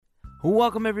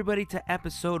Welcome everybody to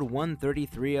episode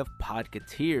 133 of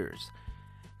Podcateers.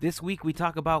 This week we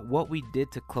talk about what we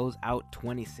did to close out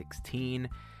 2016.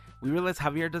 We realize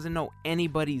Javier doesn't know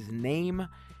anybody's name.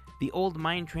 The old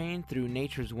mine train through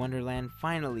nature's wonderland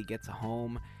finally gets a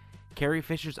home. Carrie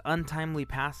Fisher's untimely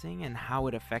passing and how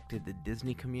it affected the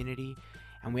Disney community.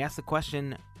 And we ask the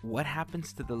question, what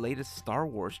happens to the latest Star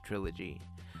Wars trilogy?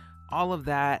 All of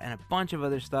that and a bunch of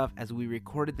other stuff as we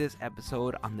recorded this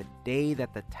episode on the day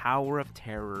that the Tower of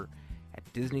Terror at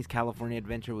Disney's California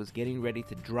Adventure was getting ready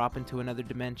to drop into another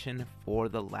dimension for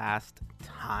the last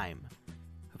time.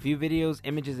 A few videos,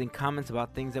 images, and comments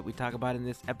about things that we talk about in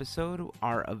this episode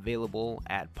are available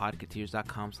at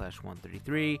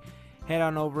podcateers.com/133. Head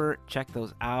on over, check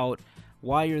those out.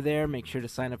 While you're there, make sure to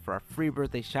sign up for our free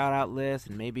birthday shout out list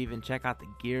and maybe even check out the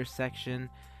gear section.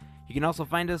 You can also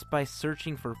find us by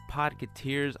searching for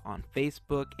Podcateers on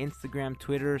Facebook, Instagram,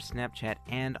 Twitter, Snapchat,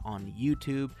 and on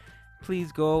YouTube.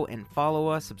 Please go and follow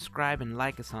us, subscribe, and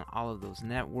like us on all of those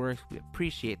networks. We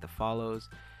appreciate the follows.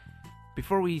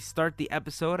 Before we start the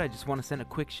episode, I just want to send a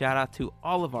quick shout out to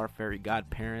all of our fairy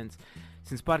godparents.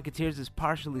 Since Podcateers is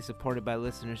partially supported by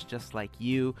listeners just like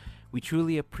you, we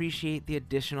truly appreciate the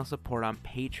additional support on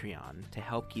Patreon to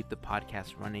help keep the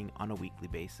podcast running on a weekly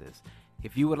basis.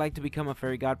 If you would like to become a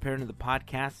fairy godparent of the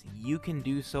podcast, you can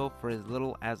do so for as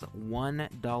little as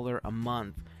 $1 a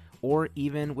month, or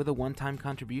even with a one-time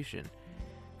contribution.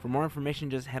 For more information,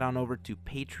 just head on over to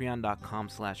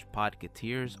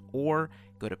patreon.com/podcateers or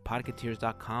go to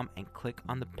podcateers.com and click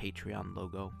on the Patreon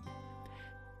logo.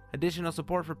 Additional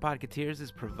support for Podcateers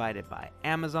is provided by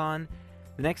Amazon.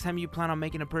 The next time you plan on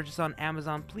making a purchase on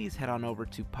Amazon, please head on over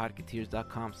to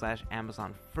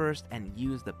podcateers.com/Amazon first and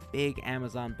use the big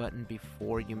Amazon button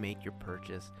before you make your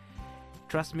purchase.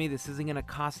 Trust me, this isn't going to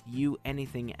cost you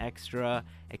anything extra,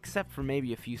 except for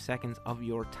maybe a few seconds of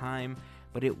your time,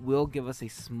 but it will give us a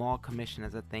small commission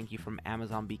as a thank you from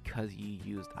Amazon because you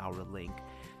used our link.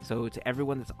 So to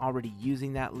everyone that's already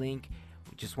using that link,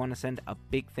 we just want to send a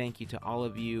big thank you to all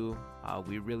of you.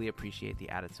 We really appreciate the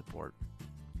added support.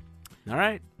 All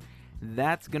right,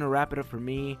 that's going to wrap it up for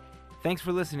me. Thanks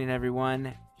for listening,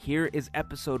 everyone. Here is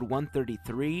episode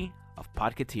 133 of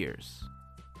Podcateers.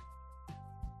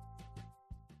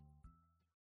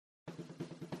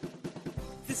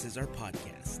 This is our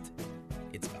podcast.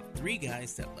 It's about three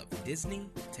guys that love Disney,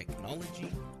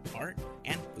 technology, art,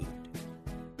 and food.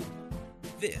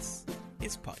 This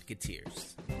is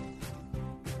Podcateers.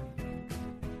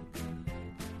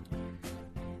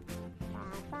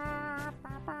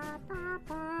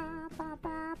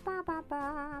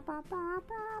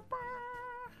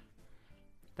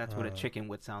 That's what a chicken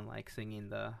would sound like singing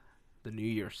the New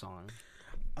Year song.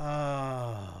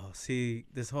 Oh, see,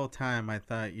 this whole time I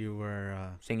thought you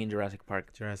were Singing Jurassic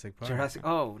Park.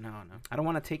 Oh, no. I don't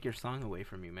want to take your song away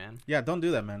from you, man. Yeah, don't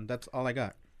do that, man. That's all I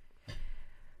got.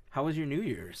 How was your New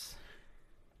Year's?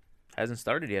 Hasn't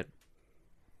started yet.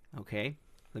 Okay,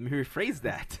 let me rephrase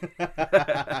that.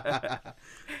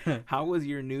 How was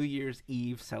your New Year's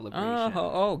Eve celebration?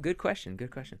 Oh, good question.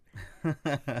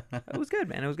 It was good,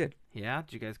 man. It was good. Yeah?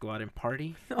 Did you guys go out and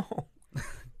party? No.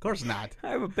 Of course not. I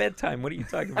have a bedtime. What are you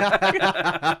talking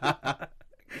about?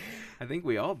 I think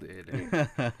we all did.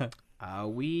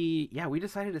 We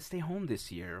decided to stay home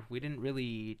this year. We didn't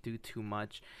really do too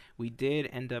much. We did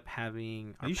end up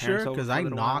having our Are you parents sure? over Because for a I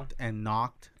little knocked and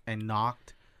knocked and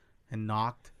knocked and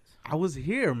knocked. I was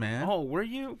here, man. while. Oh, were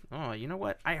you? Oh, you know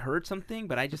what? I heard something,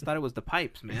 but I just thought it was the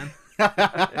pipes, man.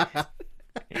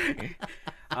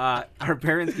 Our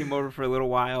parents came over for a little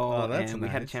while, Oh, that's and we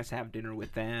had a nice. chance to have dinner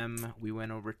with them. We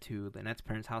went over to Lynette's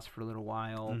parents' house for a little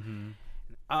while. Mm-hmm.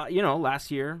 Last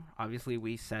year, obviously,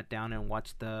 we sat down and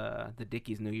watched the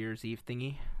Dickies New Year's Eve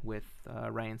thingy with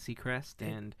Ryan Seacrest,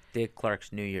 and Dick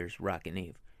Clark's New Year's Rockin'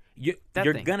 Eve. That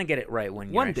You're thing. gonna get it right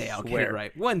when one day I'll get it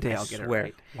right. One day I I'll get it swear.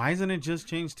 right. Why isn't it just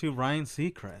changed to Ryan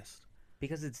Seacrest?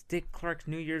 Because it's Dick Clark's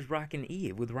New Year's Rockin'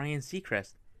 Eve with Ryan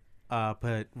Seacrest.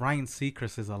 But Ryan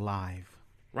Seacrest is alive.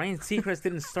 Ryan Seacrest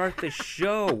didn't start the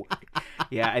show.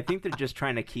 Yeah, I think they're just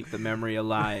trying to keep the memory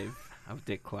alive of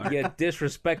Dick Clark. Yeah,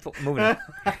 disrespectful. Moving on.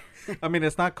 I mean,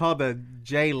 it's not called the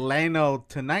Jay Leno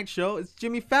Tonight Show. It's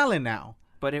Jimmy Fallon now.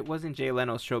 But it wasn't Jay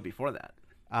Leno's show before that.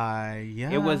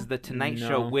 Yeah. It was the Tonight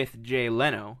Show No. with Jay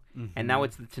Leno, Mhm. and now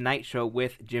it's the Tonight Show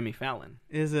with Jimmy Fallon.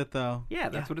 Is it, though? Yeah,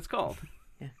 that's what it's called.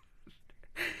 Yeah.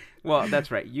 Well, that's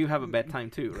right. You have a bedtime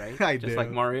too, right? I Just do.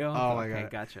 like Mario? Oh, my okay,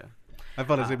 God. Gotcha. I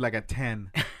fell asleep like a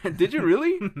 10. Did you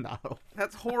really? No.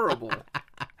 That's horrible.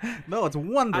 No, it's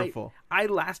wonderful. I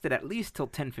lasted at least till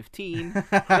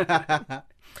 10:15.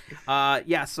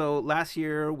 Yeah, so last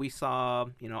year we saw,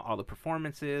 all the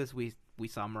performances. We We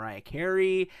saw Mariah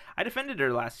Carey. I defended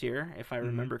her last year, if I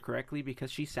remember correctly,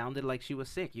 because she sounded like she was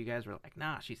sick. You guys were like,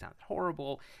 nah, she sounded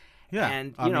horrible. Yeah,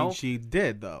 And, I mean, she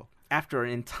did, though. After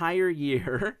an entire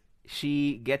year,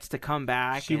 she gets to come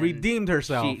back. She redeemed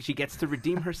herself. She gets to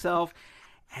redeem herself.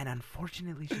 And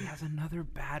unfortunately, she has another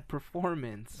bad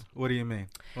performance. What do you mean?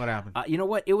 What happened? You know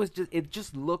what? It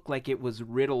just looked like it was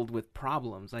riddled with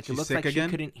problems. Like, She's it looked sick like again?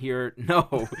 she couldn't hear. No,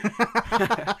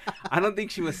 I don't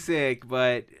think she was sick,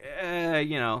 but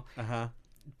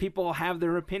people have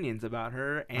their opinions about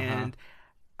her, and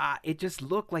it just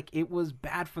looked like it was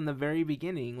bad from the very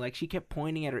beginning. Like, she kept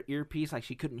pointing at her earpiece like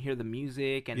she couldn't hear the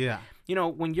music. And,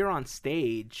 when you're on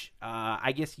stage,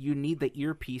 I guess you need the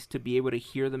earpiece to be able to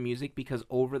hear the music, because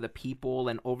over the people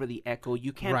and over the echo,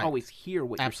 you can't always hear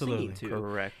what you're singing to.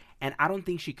 Correct. And I don't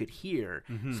think she could hear.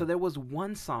 So there was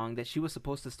one song that she was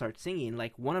supposed to start singing,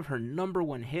 like one of her number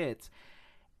one hits,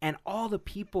 and all the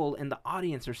people in the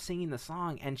audience are singing the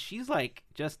song, and she's like,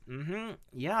 just,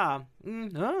 yeah.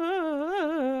 Wait,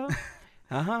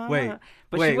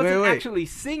 but wait, she wasn't wait. actually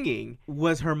singing.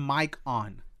 Was her mic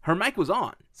on? Her mic was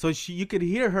on. So you could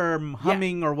hear her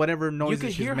humming or whatever noises You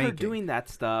could she's hear making. her doing that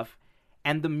stuff,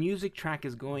 and the music track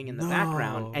is going in the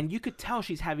background, and you could tell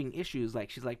she's having issues. Like,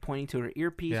 she's like pointing to her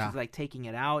earpiece, she's like taking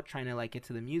it out, trying to like get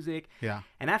to the music. Yeah.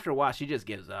 And after a while, she just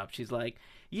gives up. She's like,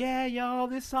 "Yeah, y'all,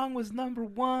 this song was number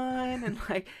one, and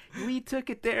like we took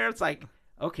it there." It's like,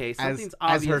 okay, something's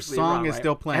obviously as her song wrong, is right?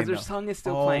 still playing. As her though. song is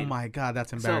still playing. Oh my God,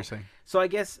 that's embarrassing. So I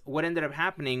guess what ended up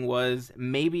happening was,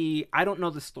 maybe, I don't know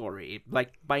the story.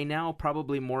 Like, by now,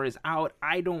 probably more is out.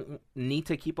 I don't need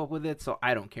to keep up with it, so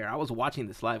I don't care. I was watching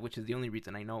this live, which is the only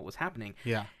reason I know it was happening.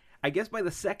 Yeah. I guess by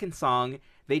the second song,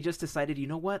 they just decided, you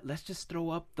know what? Let's just throw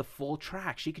up the full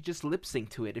track. She could just lip sync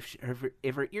to it. If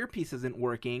her earpiece isn't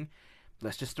working,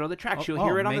 let's just throw the track. She'll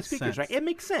hear it on the speakers, right? It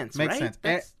makes sense, Makes right?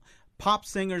 sense. Pop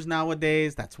singers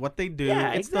nowadays, that's what they do.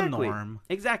 Yeah, it's exactly. the norm.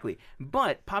 Exactly.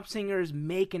 But pop singers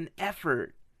make an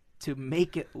effort to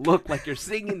make it look like you're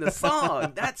singing the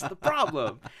song. That's the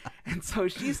problem. And so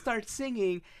she starts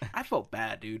singing. I felt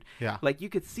bad, dude. Yeah. Like, you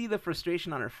could see the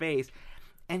frustration on her face.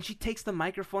 And she takes the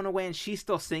microphone away, and she's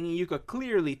still singing. You could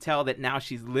clearly tell that now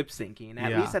she's lip syncing.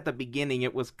 At least at the beginning,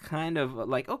 it was kind of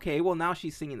like, okay, well, now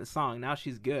she's singing the song. Now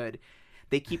she's good.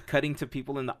 They keep cutting to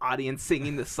people in the audience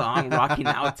singing the song, rocking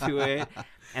out to it.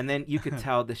 And then you could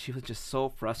tell that she was just so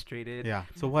frustrated. Yeah.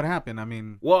 So what happened? I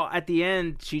mean... Well, at the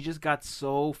end, she just got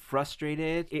so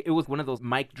frustrated. It was one of those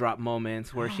mic drop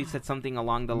moments where she said something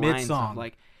along the lines of,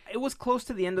 like... It was close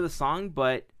to the end of the song,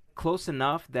 but close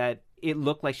enough that it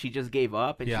looked like she just gave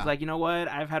up. And she's like, you know what?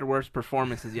 I've had worse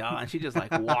performances, y'all. And she just,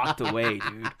 like, walked away,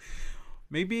 dude.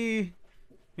 Maybe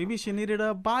she needed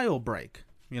a bio break,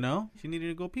 you know? She needed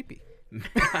to go pee-pee.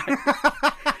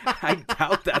 I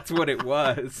doubt that's what it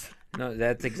was. No,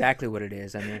 that's exactly what it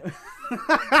is. I mean,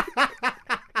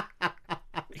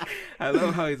 I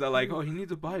love how he's all like, oh, he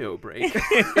needs a bio break.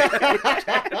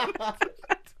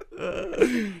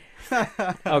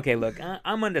 okay, look,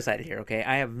 I'm undecided here, okay?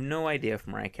 I have no idea if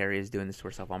Mariah Carey is doing this to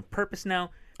herself on purpose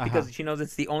now, because she knows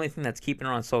it's the only thing that's keeping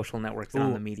her on social networks and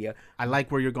on the media. I like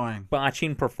where you're going.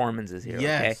 Botching performances here,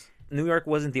 Yes. okay? New York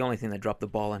wasn't the only thing that dropped the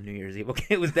ball on New Year's Eve,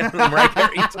 okay? It was definitely Mariah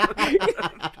Carey.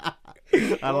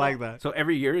 I like that. So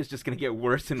every year is just going to get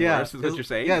worse and worse, is what you're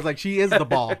saying? Yeah, it's like she is the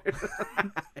ball.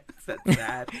 That's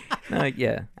sad.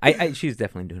 Yeah. I she's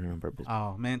definitely doing it on purpose.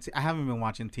 Oh, man. See, I haven't been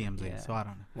watching TMZ, so I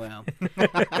don't know. Well.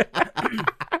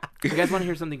 You guys want to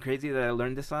hear something crazy that I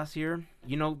learned this last year?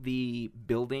 You know the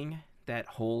building that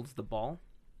holds the ball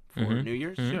for New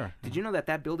Year's? Sure. Did you know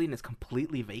that building is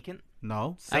completely vacant?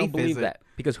 No. I don't believe visit. that.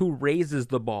 Because who raises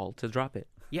the ball to drop it?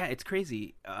 Yeah, it's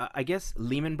crazy. I guess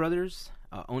Lehman Brothers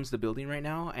owns the building right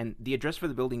now, and the address for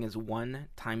the building is 1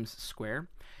 Times Square.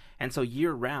 And so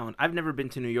year round, I've never been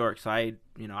to New York, so I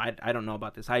don't know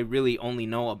about this. I really only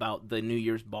know about the New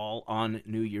Year's ball on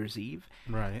New Year's Eve.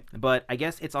 Right. But I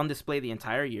guess it's on display the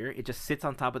entire year. It just sits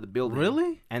on top of the building.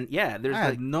 Really? And yeah, I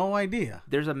had no idea.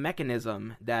 There's a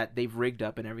mechanism that they've rigged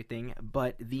up and everything,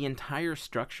 but the entire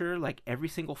structure, like every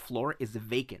single floor, is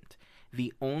vacant.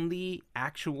 The only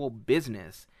actual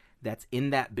business that's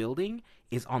in that building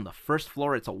is on the first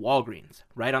floor. It's a Walgreens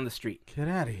right on the street. Get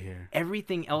out of here.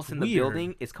 Everything else in the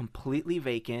building is completely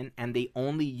vacant, and they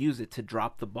only use it to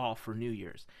drop the ball for New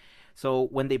Year's. So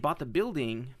when they bought the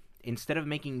building, instead of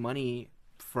making money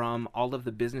from all of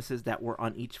the businesses that were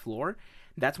on each floor,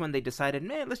 that's when they decided,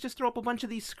 man, let's just throw up a bunch of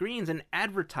these screens and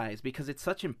advertise, because it's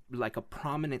such a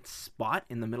prominent spot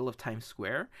in the middle of Times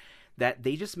Square that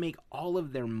they just make all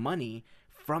of their money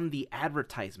from the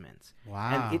advertisements.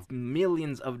 Wow. And it's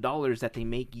millions of dollars that they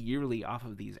make yearly off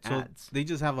of these ads. They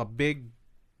just have a big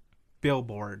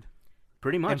billboard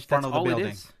Pretty much. in front That's of the all building.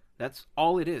 it is. That's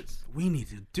all it is. We need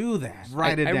to do that.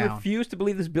 Write it I down. refuse to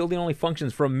believe this building only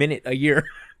functions for a minute a year.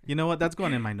 You know what? That's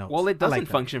going in my notes. Well, it I doesn't like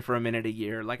that. function for a minute a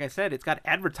year. Like I said, it's got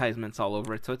advertisements all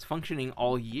over it, so it's functioning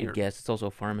all year. Yes, it's also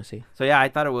a pharmacy. So yeah, I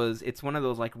thought it's one of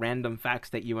those like random facts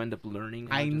that you end up learning.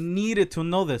 I needed to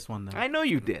know this one, though. I know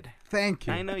you did. Thank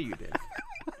you. I know you did.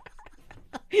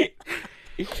 Did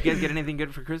you guys get anything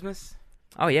good for Christmas?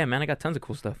 Oh yeah, man, I got tons of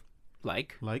cool stuff.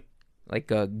 Like? Like,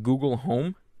 Google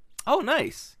Home. Oh,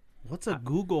 nice. what's a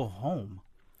Google Home?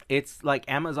 It's like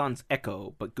Amazon's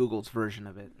Echo, but Google's version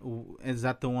of it. Is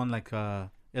that the one like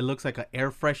it looks like an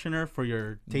air freshener for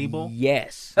your table?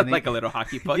 Yes. And Like a little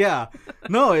hockey puck. Yeah.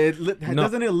 No,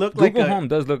 doesn't it look like Google Home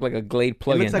does look like a Glade It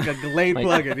plugin. looks like a Glade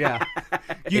plug-in, yeah.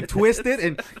 You twist it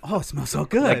and it smells so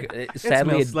good. Like, it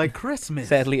sadly, smells it- like Christmas.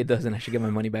 Sadly, it doesn't. I should get my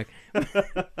money back.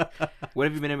 What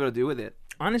have you been able to do with it?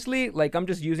 Honestly, like I'm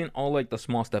just using all like the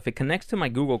small stuff. It connects to my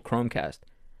Google Chromecast,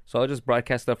 so I'll just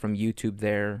broadcast stuff from YouTube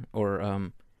there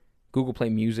or Google Play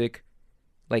Music.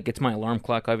 Like it's my alarm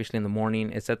clock, obviously in the morning.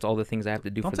 It sets all the things I have to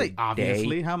do Don't for say the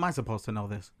obviously. day. How am I supposed to know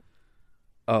this?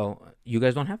 Oh, you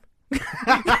guys don't have?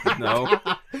 No.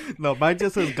 No, mine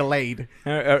just says Glade.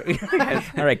 All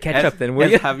right, catch up then, will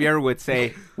As you? Javier would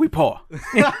say, we paw.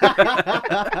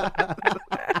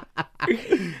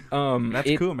 That's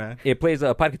it, cool, man. It plays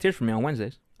Podcateers for me on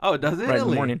Wednesdays, Oh, does it? right in the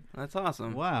Really? morning. That's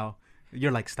awesome. Wow.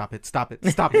 You're like, stop it, stop it,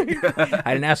 stop it.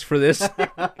 I didn't ask for this,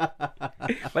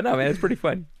 but no, man, it's pretty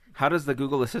fun. How does the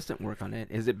Google Assistant work on it?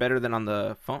 Is it better than on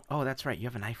the phone? Oh, that's right. You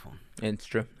have an iPhone. It's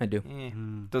true, I do. Eh.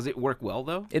 Does it work well,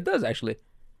 though? It does actually.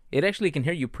 It actually can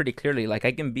hear you pretty clearly. Like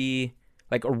I can be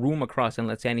like a room across, and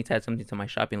let's say I need to add something to my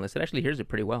shopping list. It actually hears it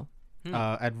pretty well.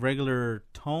 At regular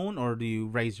tone, or do you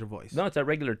raise your voice? No, it's a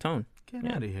regular tone. Get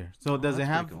Yeah. out of here. So does it that's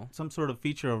have pretty cool. some sort of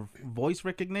feature of voice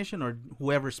recognition, or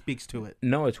whoever speaks to it?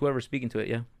 No, it's whoever's speaking to it.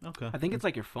 Yeah. Okay. I think it's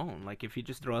like your phone. Like if you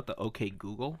just throw out the OK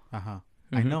Google. Uh-huh.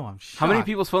 I know, I'm shocked. How many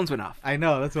people's phones went off? I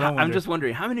know, that's what I'm wondering. I'm just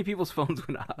wondering how many people's phones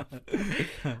went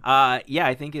off. Yeah,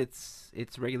 I think it's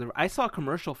regular. I saw a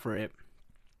commercial for it.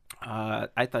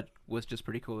 I thought was just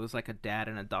pretty cool. It was like a dad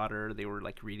and a daughter. They were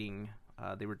like reading.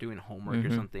 They were doing homework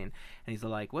or something, and he's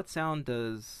like, "What sound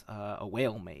does a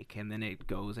whale make?" And then it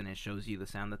goes and it shows you the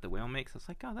sound that the whale makes. It's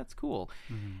like, oh, that's cool,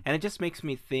 and it just makes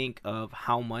me think of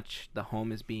how much the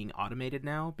home is being automated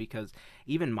now. Because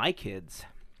even my kids,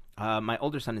 my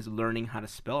older son is learning how to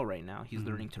spell right now. He's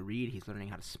learning to read. He's learning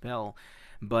how to spell,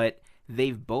 but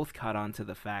they've both caught on to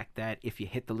the fact that if you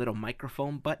hit the little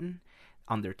microphone button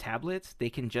on their tablets, they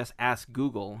can just ask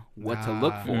Google what to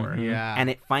look for, yeah. and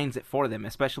it finds it for them.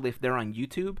 Especially if they're on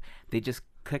YouTube, they just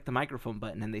click the microphone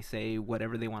button and they say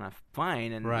whatever they want to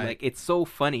find. And Right. like, it's so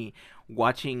funny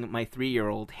watching my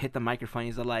 3-year-old hit the microphone.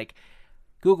 He's like,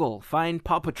 Google, find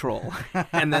Paw Patrol.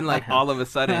 And then like all of a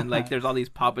sudden, like there's all these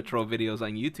Paw Patrol videos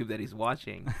on YouTube that he's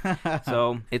watching.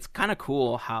 So it's kind of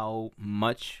cool how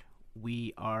much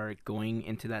we are going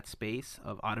into that space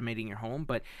of automating your home,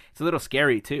 but it's a little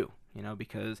scary too, you know,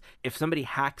 because if somebody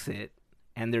hacks it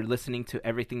and they're listening to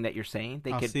everything that you're saying,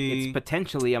 they could, see. it's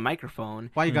potentially a microphone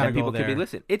Why you gotta that go people could be there?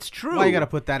 listening. It's true. Why you gotta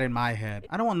put that in my head?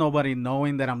 I don't want nobody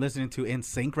knowing that I'm listening to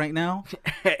NSYNC right now.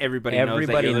 Everybody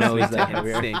Everybody knows knows that that, you're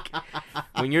listening to NSYNC.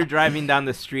 When you're driving down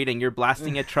the street and you're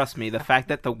blasting it, trust me, the fact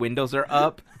that the windows are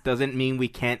up doesn't mean we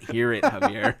can't hear it,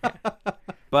 Javier.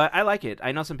 But I like it.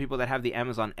 I know some people that have the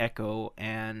Amazon Echo,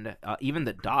 and even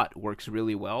the Dot works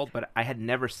really well, but I had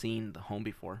never seen the Home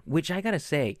before. Which I gotta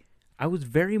say, I was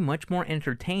very much more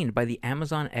entertained by the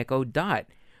Amazon Echo Dot.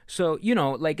 So, you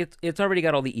know, like it's already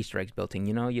got all the Easter eggs built in,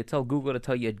 you know? You tell Google to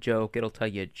tell you a joke, it'll tell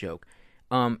you a joke.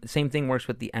 Same thing works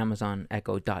with the Amazon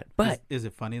Echo Dot. But, Is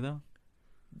it funny though?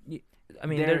 I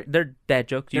mean, they're dad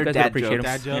jokes. You they're guys would dad appreciate them.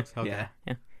 Dad jokes? Okay.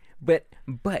 Yeah.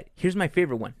 But here's my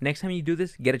favorite one. Next time you do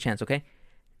this, get a chance, okay?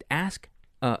 Ask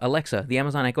Alexa, the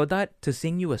Amazon Echo Dot, to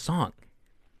sing you a song.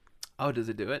 Oh, does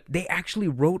it do it? They actually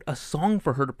wrote a song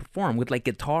for her to perform with like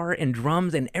guitar and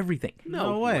drums and everything.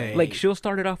 No way. Like she'll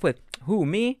start it off with, "Who,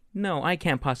 me? No, I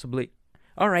can't possibly."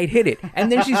 All right, hit it,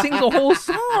 and then she sings the whole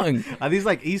song. Are these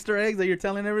like Easter eggs that you're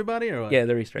telling everybody, or what? Yeah,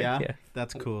 they're Easter eggs. Yeah, Yeah.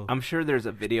 that's cool. I'm sure there's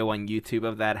a video on YouTube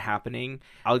of that happening.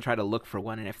 I'll try to look for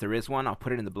one, and if there is one, I'll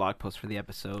put it in the blog post for the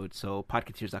episode. So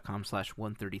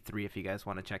podcateers.com/133 if you guys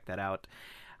want to check that out.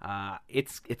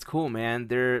 It's cool, man.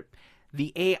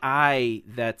 The AI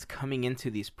that's coming into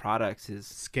these products is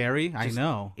Scary, I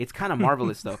know. It's kind of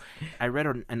marvelous, though. I read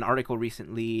an article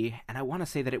recently, and I want to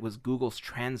say that it was Google's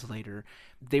translator.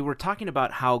 They were talking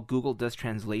about how Google does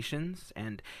translations,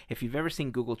 and if you've ever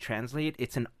seen Google Translate,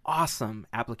 it's an awesome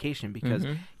application because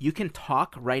you can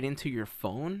talk right into your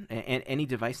phone and any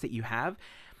device that you have,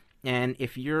 And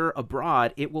if you're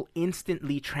abroad, it will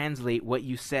instantly translate what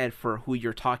you said for who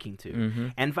you're talking to. Mm-hmm.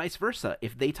 And vice versa.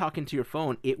 If they talk into your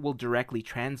phone, it will directly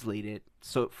translate it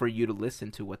so for you to listen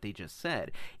to what they just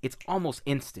said. It's almost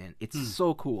instant. It's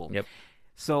so cool. Yep.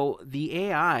 So the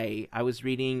AI I was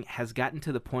reading has gotten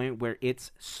to the point where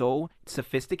it's so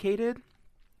sophisticated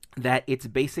that it's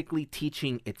basically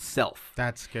teaching itself.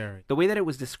 That's scary. The way that it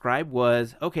was described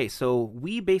was, okay, so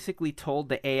we basically told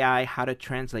the AI how to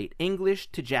translate English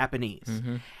to Japanese.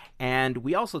 Mm-hmm. And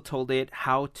we also told it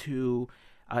how to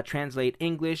translate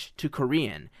English to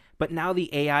Korean. But now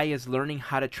the AI is learning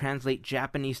how to translate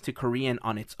Japanese to Korean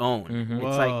on its own. Mm-hmm.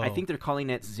 It's like, I Whoa. think they're calling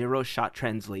it zero-shot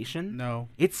translation. No.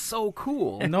 It's so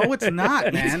cool. No, it's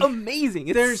not, man. It's amazing.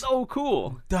 It's There's- so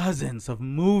cool. Dozens of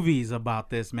movies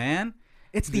about this, man.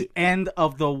 It's the end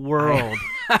of the world.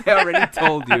 I already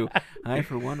told you. I,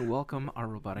 for one, welcome our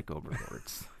robotic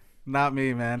overlords. Not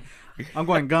me, man. I'm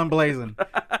going gun blazing.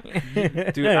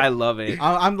 Dude, I love it.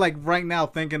 I'm like right now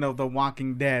thinking of The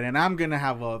Walking Dead, and I'm gonna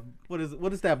have a what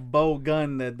is that bow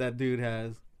gun that dude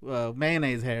has?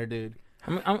 Mayonnaise hair, dude.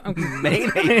 I'm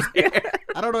Mayonnaise hair.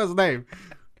 I don't know his name.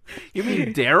 You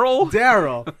mean Daryl?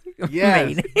 Daryl.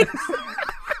 Yes.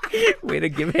 Way to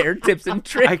give hair tips and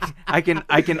tricks. I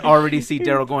can already see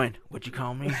Daryl going, "What'd you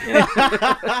call me?"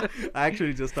 I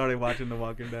actually just started watching The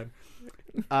Walking Dead.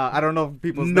 I don't know if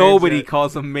people's Nobody names yet.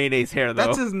 calls him mayonnaise hair, though.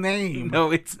 That's his name.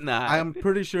 No, it's not. I'm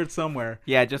pretty sure it's somewhere.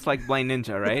 Yeah, just like Blind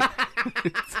Ninja, right?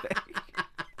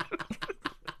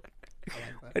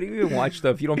 How do you even watch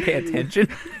stuff if you don't pay attention?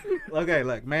 Okay,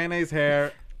 look, mayonnaise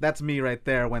hair. That's me right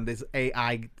there when this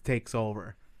AI takes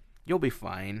over. You'll be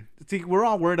fine. See, we're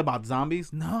all worried about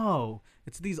zombies. No,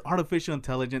 it's these artificial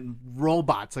intelligent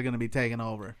robots are going to be taking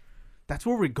over. That's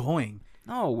where we're going.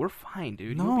 No, we're fine,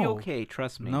 dude. You'll be No. okay.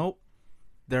 Trust me. Nope.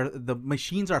 The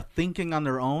machines are thinking on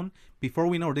their own. Before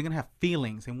we know it, they're going to have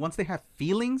feelings. And once they have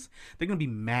feelings, they're going to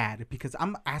be mad because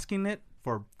I'm asking it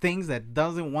for things that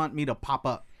doesn't want me to pop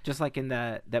up. Just like in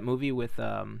that movie with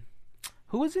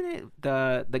who was in it?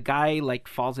 The guy like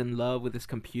falls in love with his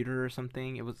computer or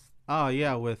something. It was Oh,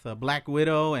 yeah, with Black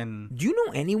Widow and... Do you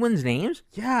know anyone's names?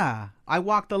 Yeah, I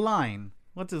Walk the Line.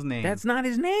 What's his name? That's not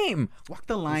his name. Walk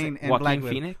the Line and Black Joaquin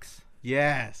Widow. Phoenix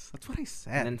Yes, that's what I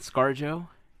said. and then ScarJo.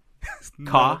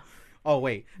 No. Ka. Oh,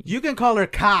 wait. You can call her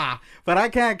Ka, but I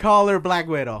can't call her Black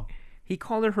Widow. He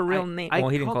called her real name. Well,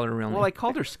 he didn't call her real name. Well, I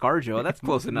called her ScarJo. That's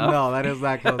close enough. No, that is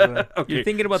not close enough. Okay. You're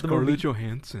thinking about the movie.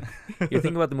 Johansson. You're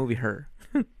thinking about the movie Her.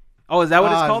 Oh, is that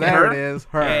what it's Ah, called? there Her? it is.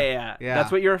 Her. Yeah.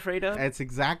 That's what you're afraid of? It's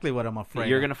exactly what I'm afraid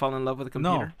You're of. going to fall in love with a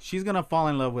No, computer? she's going to fall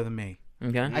in love with me.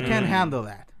 Okay. I can't handle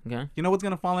that. Okay. You know what's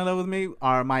going to fall in love with me?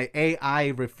 Are my AI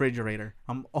refrigerator.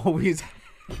 I'm always...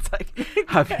 It's like,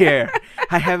 Javier,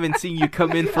 I haven't seen you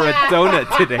come in for a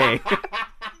donut today.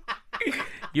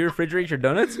 You refrigerate your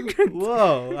donuts?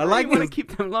 Whoa, I like you want to this.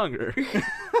 keep them longer.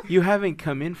 You haven't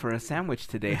come in for a sandwich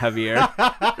today, Javier.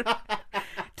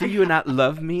 Do you not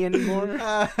love me anymore?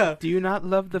 Do you not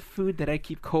love the food that I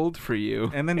keep cold for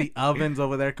you? And then the oven's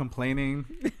over there complaining.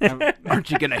 Aren't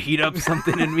you going to heat up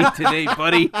something in me today,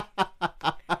 buddy?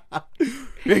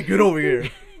 Hey, get over here.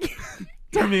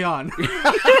 Turn me on.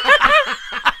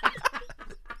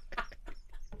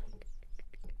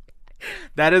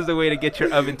 That is the way to get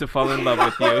your oven to fall in love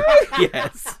with you.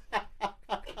 Yes.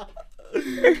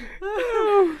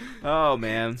 Oh,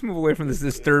 man. Let's move away from this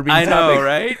disturbing I topic. know,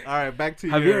 right? All right, back to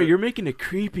Javier, you're making it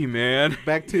creepy, man.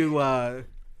 back to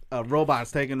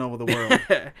robots taking over the world.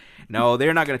 No,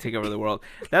 they're not going to take over the world.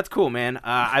 That's cool, man.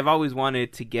 I've always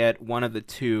wanted to get one of the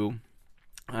two.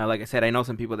 Like I said, I know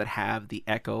some people that have the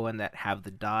Echo and that have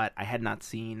the Dot. I had not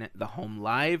seen the Home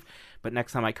Live, but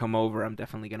next time I come over, I'm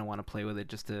definitely going to want to play with it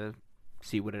just to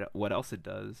see what else it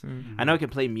does. Mm-hmm. I know it can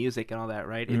play music and all that,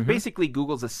 right? It's basically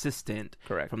Google's assistant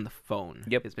Correct. from the phone.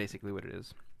 Yep. Is basically what it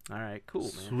is. All right, cool,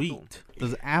 man. Sweet. Cool.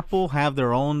 Does Apple have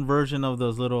their own version of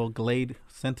those little Glade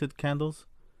scented candles?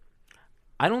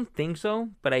 I don't think so,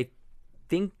 but I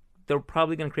think they're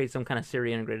probably going to create some kind of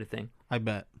Siri integrated thing. I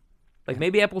bet. Like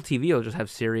maybe Apple TV will just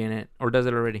have Siri in it, or does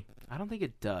it already? I don't think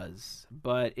it does,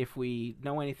 but if we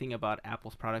know anything about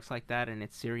Apple's products like that and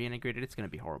it's Siri integrated, it's going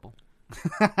to be horrible.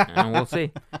 And we'll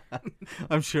see.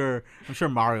 I'm sure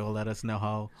Mario will let us know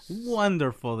how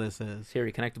wonderful this is.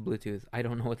 Siri, connect to Bluetooth. I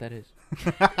don't know what that is.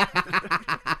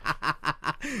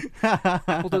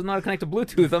 Apple does not connect to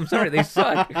Bluetooth. I'm sorry, they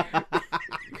suck.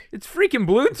 It's freaking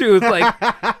Bluetooth. Like,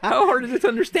 how hard is it to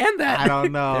understand that? I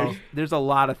don't know. There's a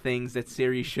lot of things that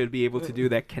Siri should be able to do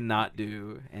that cannot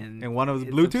do, and one of those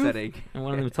it's Bluetooth? upsetting. I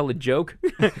want them to tell a joke.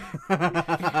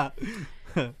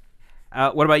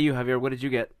 What about you, Javier? What did you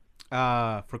get?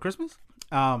 For Christmas,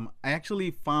 I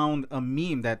actually found a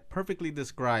meme that perfectly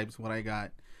describes what I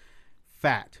got.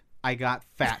 Fat. I got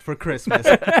fat for Christmas.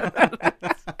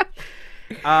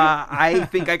 I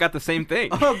think I got the same thing.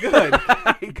 Oh, good.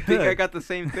 I think I got the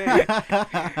same thing.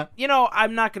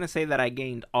 I'm not going to say that I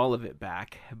gained all of it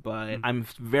back, but I'm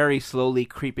very slowly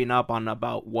creeping up on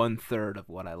about 1/3 of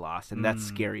what I lost. And that's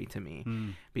scary to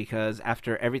me because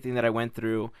after everything that I went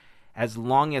through, as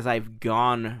long as I've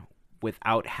gone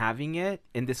without having it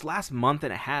in this last month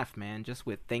and a half, man, just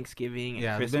with Thanksgiving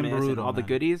and it's been Christmas brutal, and all the man.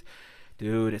 goodies.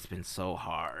 Dude, it's been so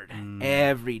hard.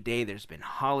 Every day there's been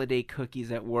holiday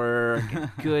cookies at work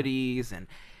and goodies and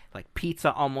like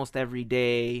pizza almost every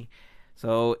day.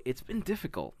 So it's been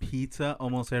difficult. Pizza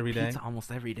almost every day. Pizza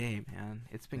almost every day, man.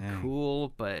 It's been Dang.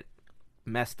 cool, but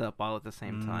messed up all at the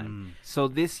same time. So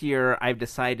this year I've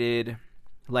decided,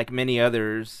 like many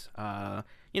others,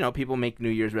 people make New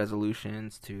Year's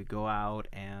resolutions to go out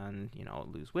and,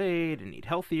 lose weight and eat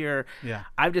healthier. Yeah.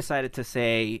 I've decided to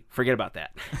say, forget about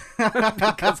that.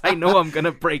 Because I know I'm going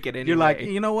to break it anyway. You're like,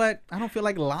 you know what? I don't feel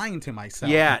like lying to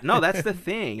myself. Yeah, no, that's the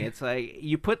thing. It's like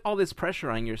you put all this pressure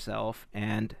on yourself,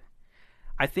 and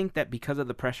I think that because of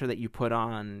the pressure that you put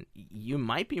on, you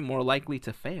might be more likely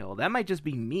to fail. That might just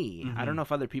be me. I don't know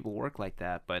if other people work like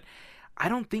that, but I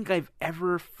don't think I've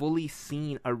ever fully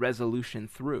seen a resolution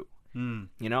through.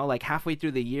 Like halfway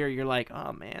through the year, you're like,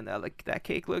 oh man, that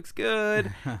cake looks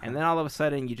good. And then all of a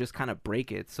sudden you just kind of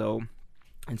break it. So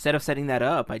instead of setting that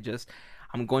up,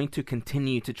 I'm going to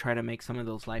continue to try to make some of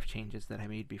those life changes that I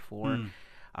made before.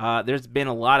 There's been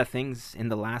a lot of things in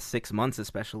the last 6 months,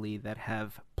 especially, that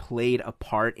have played a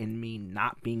part in me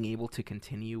not being able to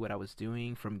continue what I was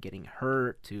doing, from getting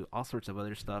hurt to all sorts of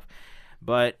other stuff.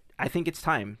 But I think it's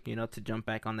time, to jump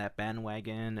back on that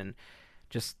bandwagon and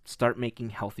just start making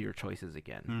healthier choices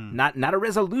again. Not a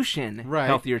resolution, Right.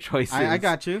 healthier choices. I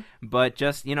got you. But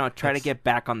just, try to get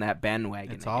back on that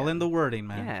bandwagon. It's all in the wording,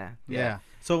 man. Yeah.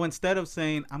 So instead of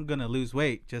saying, I'm going to lose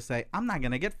weight, just say, I'm not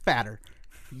going to get fatter.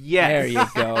 Yes. There you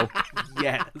go.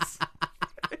 Yes.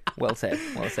 Well said.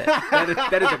 Well said.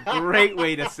 That is a great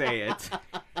way to say it.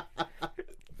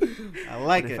 I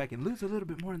like But it. if I can lose a little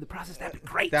bit more in the process, that'd be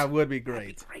great. That would be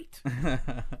great. Great.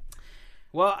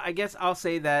 Well, I guess I'll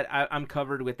say that I'm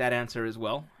covered with that answer as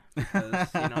well. Because,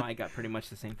 I got pretty much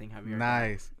the same thing Javier got.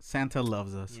 Nice. Santa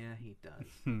loves us. Yeah, he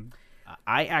does.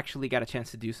 I actually got a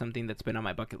chance to do something that's been on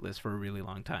my bucket list for a really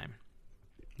long time.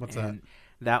 What's And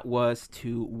that was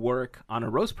to work on a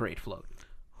Rose Parade float. that?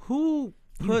 Who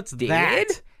puts did?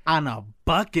 that on a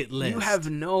bucket list? You have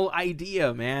no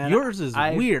idea, man. Yours is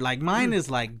I've- weird. Like mine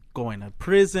is like going to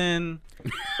prison.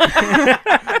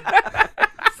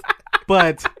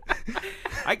 But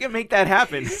I can make that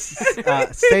happen.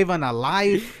 saving a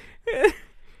life.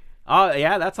 Oh,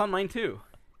 yeah, that's on mine too.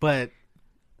 But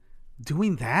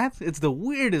doing that, it's the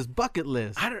weirdest bucket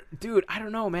list. I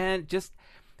don't know, man. Just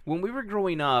when we were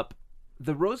growing up,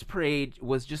 the Rose Parade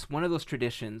was just one of those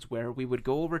traditions where we would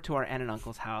go over to our aunt and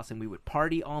uncle's house and we would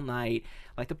party all night.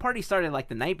 Like, the party started like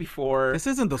the night before. This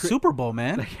isn't the Super Bowl,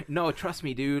 man. No, trust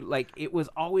me, dude. Like, it was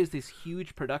always this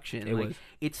huge production.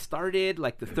 It started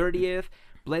like the 30th,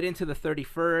 bled into the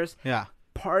 31st. Yeah.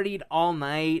 Partied all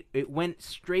night. It went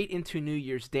straight into New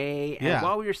Year's Day. And Yeah.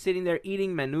 while we were sitting there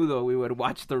eating menudo, we would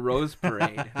watch the Rose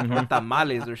Parade or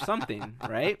tamales or something,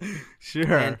 right?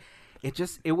 Sure. And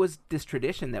it was this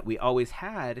tradition that we always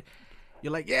had.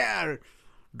 You're like, yeah,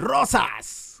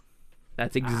 rosas.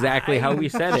 That's exactly how we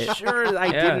said it. Sure, I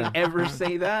Yeah. didn't ever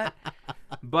say that,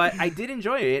 but I did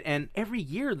enjoy it. And every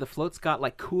year the floats got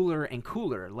like cooler and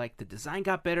cooler. Like, the design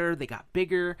got better, they got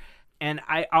bigger. And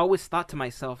I always thought to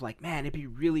myself, like, man, it'd be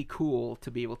really cool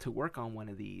to be able to work on one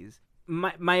of these.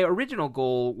 My original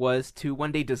goal was to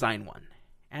one day design one.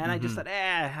 And I just thought,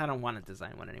 I don't want to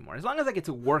design one anymore. As long as I get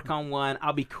to work on one,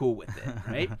 I'll be cool with it,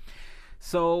 right?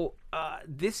 So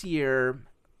this year,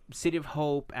 City of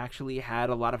Hope actually had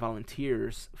a lot of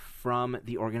volunteers from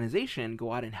the organization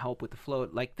go out and help with the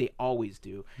float like they always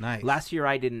do. Nice. Last year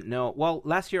I didn't know. Well,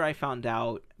 last year I found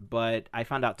out, but I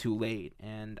found out too late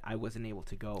and I wasn't able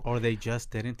to go. Or they just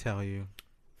didn't tell you.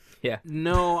 Yeah.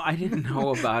 No, I didn't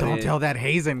know about it. Don't tell that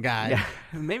Hazen guy. Yeah,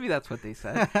 maybe that's what they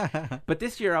said. But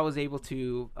this year I was able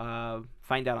to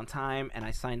find out on time, and I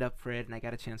signed up for it, and I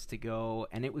got a chance to go,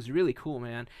 and it was really cool,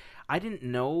 man. I didn't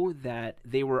know that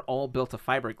they were all built of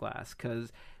fiberglass,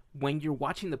 because when you're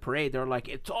watching the parade, they're like,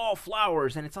 it's all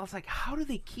flowers, and it's all like, how do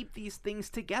they keep these things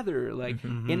together? Like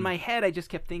in my head, I just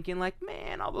kept thinking, like,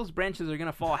 man, all those branches are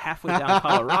gonna fall halfway down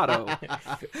Colorado.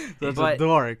 That's a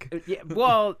dork. Yeah,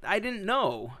 well, I didn't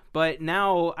know, but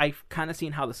now I've kind of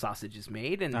seen how the sausage is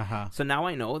made, and so now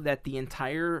I know that the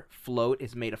entire float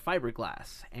is made of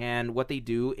fiberglass. And what they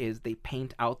do is they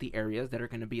paint out the areas that are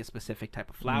going to be a specific type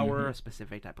of flower, a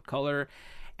specific type of color.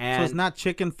 And so it's not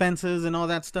chicken fences and all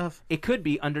that stuff? It could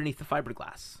be underneath the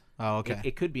fiberglass. Oh, okay.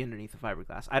 It could be underneath the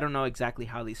fiberglass. I don't know exactly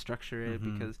how they structure it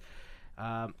because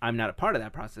I'm not a part of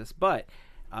that process. But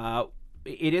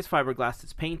it is fiberglass.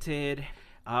 It's painted.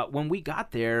 When we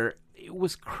got there, it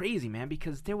was crazy, man,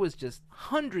 because there was just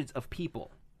hundreds of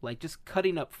people, like just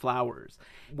cutting up flowers.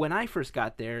 When I first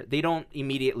got there, they don't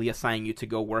immediately assign you to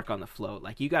go work on the float.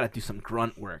 Like, you got to do some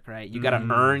grunt work, right? You got to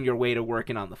earn your way to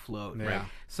working on the float. Yeah. Right?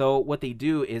 So what they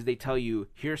do is they tell you,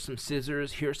 here's some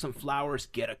scissors, here's some flowers,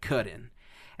 get a cut in.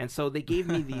 And so they gave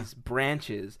me these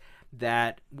branches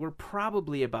that were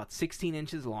probably about 16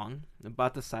 inches long,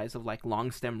 about the size of like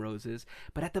long stem roses.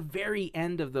 But at the very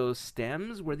end of those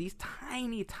stems were these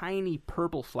tiny, tiny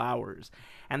purple flowers.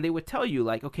 And they would tell you,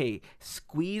 like, okay,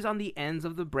 squeeze on the ends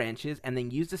of the branches and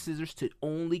then use the scissors to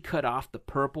only cut off the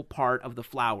purple part of the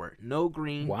flower. No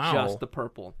green, just the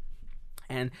purple.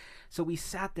 And so we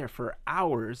sat there for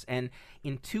hours, and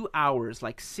in 2 hours,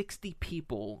 like 60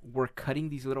 people were cutting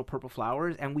these little purple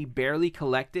flowers, and we barely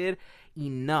collected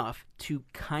enough to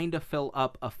kind of fill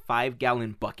up a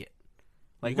 5-gallon bucket.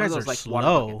 Like, you guys one of those, are like, slow.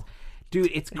 water buckets.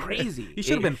 Dude, it's crazy. You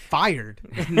should have been fired.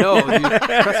 No, dude,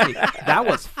 trust me, that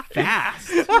was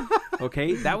fast.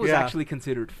 Okay, that was actually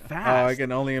considered fast. Oh, I can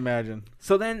only imagine.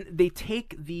 So then they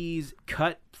take these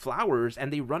cut flowers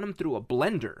and they run them through a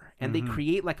blender, and they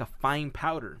create like a fine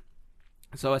powder.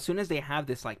 So as soon as they have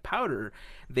this like powder,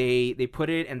 they put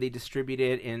it and they distribute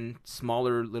it in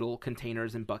smaller little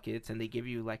containers and buckets, and they give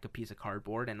you like a piece of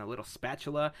cardboard and a little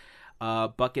spatula, a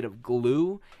bucket of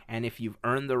glue, and if you've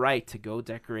earned the right to go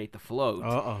decorate the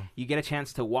float, you get a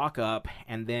chance to walk up,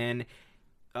 and then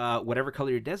whatever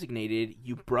color you're designated,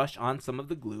 you brush on some of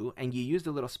the glue, and you use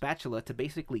the little spatula to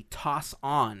basically toss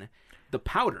on the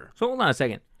powder. So hold on a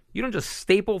second. You don't just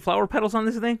staple flower petals on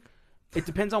this thing? It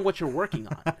depends on what you're working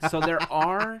on. So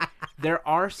there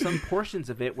are some portions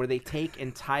of it where they take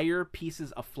entire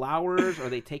pieces of flowers, or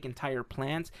they take entire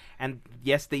plants, and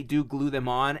yes, they do glue them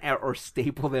on or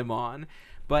staple them on,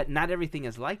 but not everything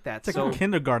is like that. It's like a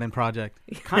kindergarten project.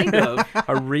 Kind of.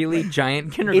 A really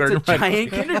giant kindergarten It's a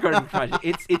giant kindergarten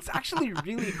project. It's actually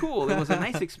really cool. It was a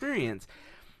nice experience.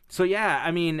 So yeah,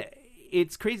 I mean,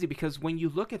 it's crazy because when you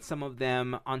look at some of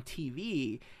them on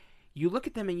TV, you look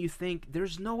at them and you think,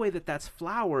 there's no way that that's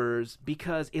flowers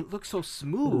because it looks so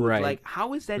smooth. Right. Like,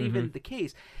 how is that even the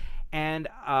case? And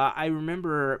I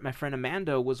remember my friend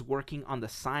Amanda was working on the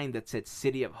sign that said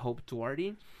City of Hope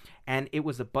Duarte, and it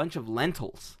was a bunch of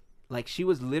lentils. Like, she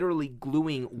was literally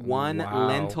gluing one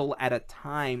lentil at a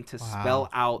time to spell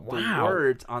out the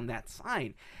words on that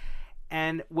sign.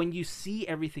 And when you see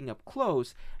everything up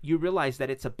close, you realize that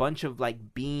it's a bunch of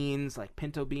like beans, like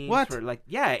pinto beans. What? For, like,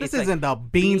 yeah, This it's isn't the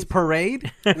beans parade.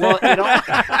 Well, it all.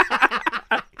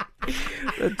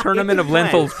 The Tournament of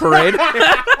Lentils parade.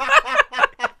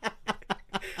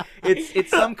 It's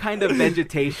some kind of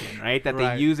vegetation, right? That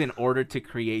Right. they use in order to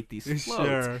create these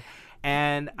floats. Sure.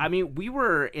 And I mean, we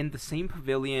were in the same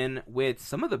pavilion with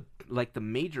some of the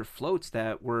major floats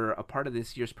that were a part of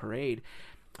this year's parade.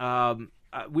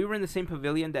 We were in the same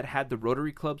pavilion that had the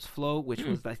Rotary Club's float, which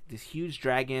was like this huge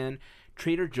dragon.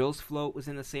 Trader Joe's float was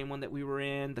in the same one that we were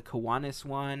in. The Kiwanis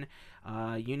one,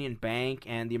 Union Bank,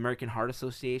 and the American Heart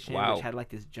Association, which had like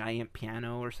this giant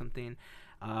piano or something.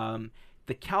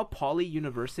 The Cal Poly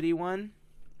University one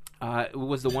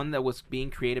was the one that was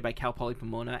being created by Cal Poly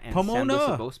Pomona and San Luis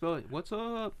Obispo. What's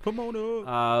up?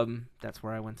 Pomona. That's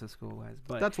where I went to school, guys.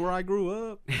 But That's where I grew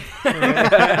up.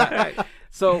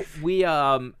 so we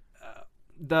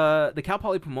the Cal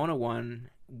Poly Pomona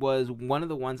one was one of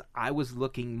the ones I was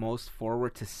looking most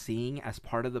forward to seeing as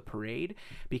part of the parade,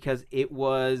 because it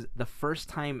was the first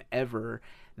time ever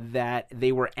that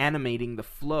they were animating the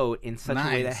float in such a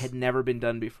way that had never been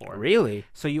done before. Really?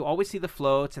 So you always see the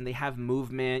floats and they have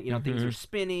movement, you know, things are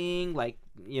spinning, like,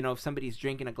 you know, if somebody's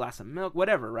drinking a glass of milk,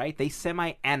 whatever, right? They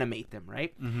semi-animate them,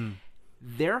 right?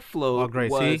 Their float Oh, great.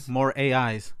 was... See? More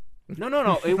AIs.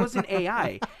 No, it wasn't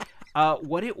AI.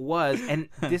 What it was, and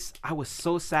this, I was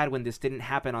so sad when this didn't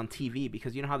happen on TV,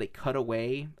 because you know how they cut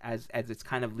away as it's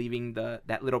kind of leaving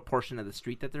that little portion of the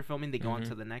street that they're filming, they go on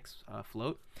to the next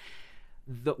float.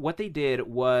 What they did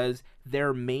was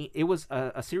it was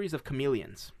a series of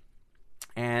chameleons,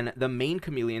 And the main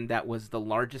chameleon that was the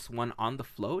largest one on the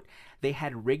float, they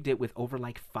had rigged it with over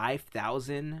like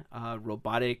 5,000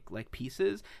 robotic like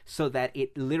pieces so that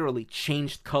it literally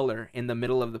changed color in the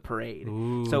middle of the parade.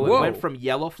 Ooh. So it Whoa. went from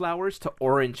yellow flowers to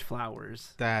orange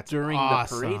flowers That's during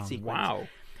awesome. the parade sequence. Wow.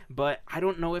 But I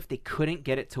don't know if they couldn't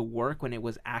get it to work when it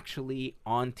was actually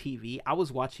on TV. I was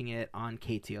watching it on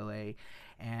KTLA,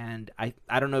 and I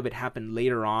don't know if it happened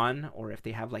later on or if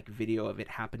they have like video of it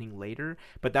happening later.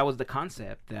 But that was the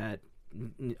concept, that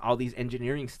all these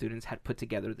engineering students had put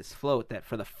together this float that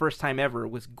for the first time ever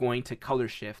was going to color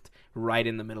shift right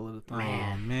in the middle of the parade.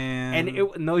 Oh man. And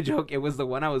it, no joke, it was the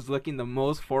one I was looking the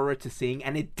most forward to seeing,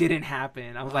 and it didn't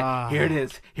happen. I was like, Ah. here it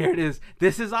is.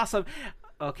 This is awesome.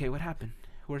 Okay, what happened?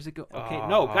 Where's it go? Okay,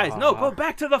 no, guys, no, go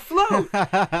back to the float.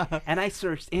 And I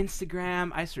searched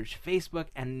Instagram, I searched Facebook,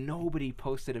 and nobody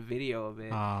posted a video of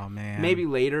it. Oh man. Maybe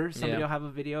later somebody Yeah. will have a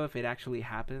video if it actually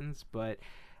happens, but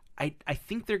I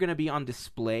think they're going to be on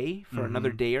display for another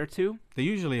day or two. they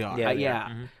usually are. Yeah. Yeah.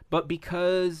 Mhm. But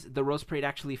because the Rose Parade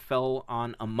actually fell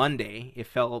on a Monday, it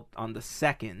fell on the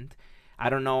 2nd. I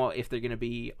don't know if they're going to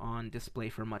be on display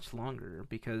for much longer,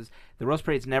 because the Rose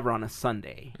Parade's never on a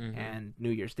Sunday, and New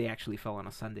Year's Day actually fell on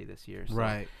a Sunday this year. So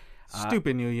Right.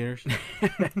 Stupid New Year's.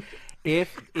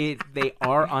 if they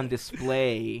are on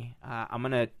display, I'm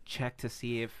going to check to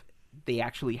see if they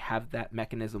actually have that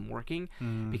mechanism working,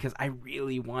 because I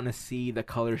really want to see the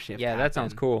color shift. Yeah, that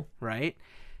sounds happen, cool. right?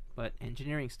 But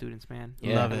engineering students, man,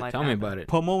 Yeah, Love it. making life tell me happen. about it.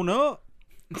 Pomona.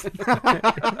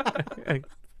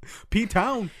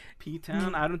 P-Town.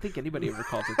 P-Town? I don't think anybody ever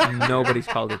calls it that. Nobody's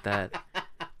called it that.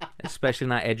 Especially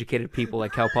not educated people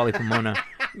like Cal Poly Pomona.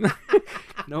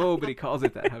 Nobody calls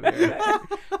it that,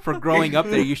 Javier. For growing up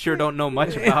there, you sure don't know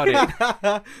much about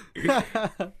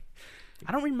it.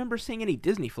 I don't remember seeing any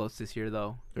Disney floats this year,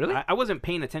 though. Really? I wasn't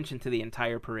paying attention to the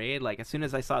entire parade. Like, as soon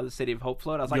as I saw the City of Hope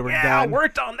float, I was You like, were yeah, I done.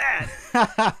 worked on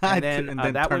that. And then,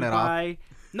 that turn went it off. by.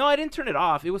 No, I didn't turn it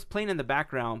off. It was playing in the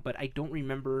background, but I don't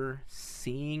remember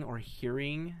seeing or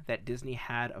hearing that Disney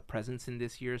had a presence in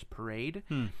this year's parade.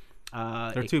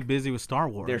 They're too busy with Star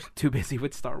Wars. They're too busy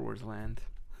with Star Wars Land.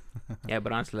 Yeah,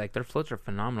 but honestly, like, their floats are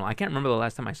phenomenal. I can't remember the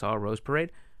last time I saw a Rose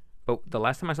Parade, but the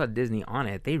last time I saw Disney on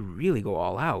it, they really go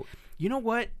all out. You know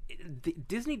what?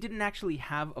 Disney didn't actually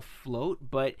have a float,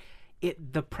 but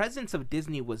the presence of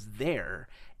Disney was there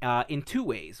in two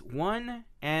ways. One,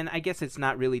 and I guess it's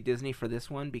not really Disney for this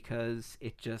one because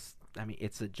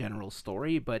it's a general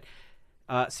story, but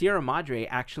Sierra Madre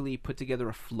actually put together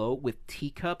a float with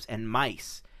teacups and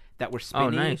mice that were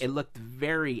spinning. nice. It looked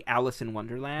very Alice in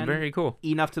Wonderland. Very cool.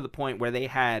 Enough to the point where they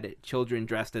had children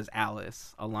dressed as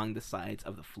Alice along the sides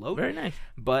of the float. Very nice.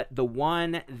 But the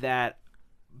one that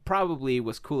probably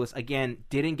was coolest, again,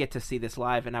 didn't get to see this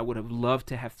live, and I would have loved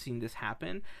to have seen this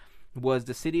happen, was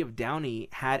the City of Downey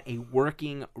had a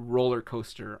working roller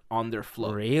coaster on their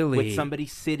float. Really? With somebody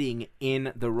sitting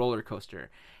in the roller coaster.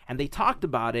 And they talked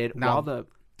about it Now- while the...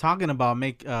 Talking about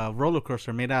make a roller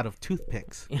coaster made out of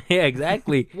toothpicks. Yeah,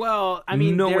 exactly. Well, I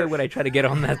mean, no there, way would I try to get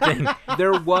on that thing.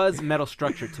 there was metal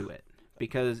structure to it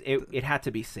because it had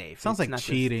to be safe. Sounds It's like not just-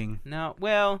 cheating. No,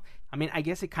 well, I mean, I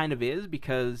guess it kind of is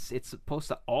because it's supposed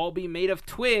to all be made of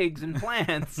twigs and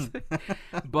plants.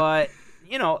 But,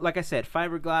 you know, like I said,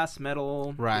 fiberglass,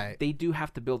 metal, Right. they do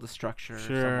have to build a structure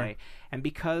some Sure. way. And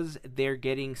because they're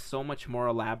getting so much more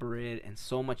elaborate and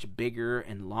so much bigger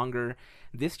and longer,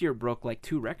 this year broke like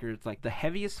 2 records, like the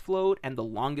heaviest float and the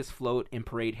longest float in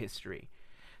parade history.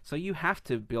 So you have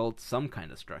to build some kind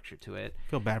of structure to it.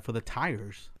 Feel bad for the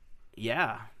tires.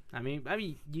 Yeah. I mean,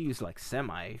 you use like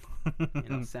semi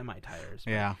tires.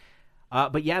 Yeah.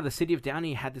 But yeah, the City of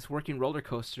Downey had this working roller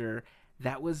coaster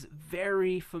that was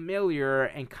very familiar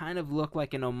and kind of looked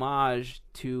like an homage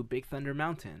to Big Thunder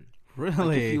Mountain. Like,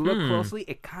 Really? if you look closely,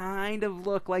 it kind of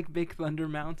looked like Big Thunder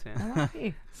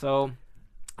Mountain. So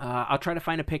I'll try to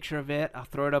find a picture of it. I'll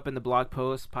throw it up in the blog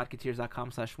post,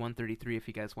 podcateers.com/133 if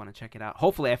you guys want to check it out.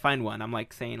 Hopefully I find one. I'm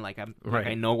like saying like Right.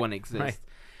 I know one exists. Right.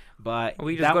 But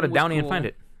We just that go to one was Downey and cool. find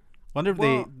it. Wonder if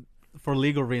Well- they, for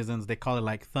legal reasons, they call it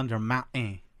like Thunder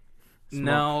Mountain.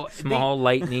 No, Small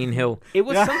lightning hill. it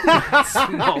was something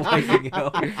small lightning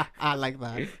hill. I like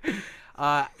that.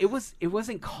 It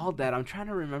wasn't called that. I'm trying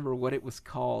to remember what it was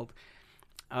called.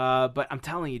 But I'm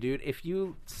telling you, dude, if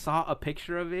you saw a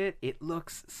picture of it, it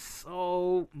looks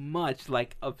so much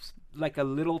like a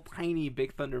little tiny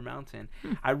Big Thunder Mountain.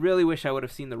 I really wish I would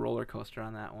have seen the roller coaster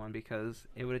on that one because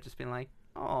it would have just been like,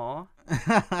 oh.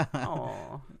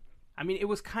 I mean, it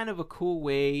was kind of a cool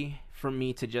way for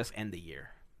me to just end the year,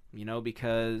 you know,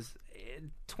 because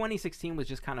 2016 was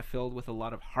just kind of filled with a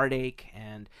lot of heartache,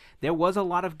 and there was a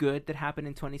lot of good that happened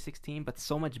in 2016, but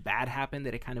so much bad happened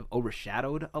that it kind of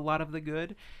overshadowed a lot of the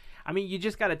good. I mean, you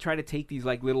just got to try to take these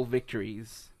like little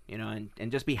victories, and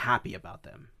just be happy about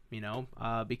them,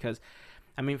 because,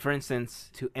 I mean, for instance,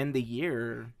 to end the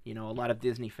year, a lot of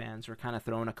Disney fans were kind of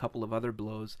throwing a couple of other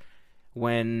blows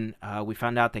when we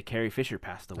found out that Carrie Fisher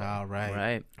passed away. Oh,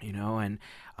 right. And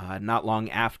not long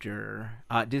after,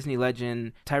 Disney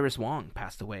legend Tyrus Wong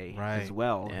passed away as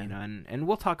well. Yeah. And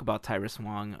we'll talk about Tyrus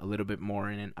Wong a little bit more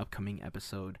in an upcoming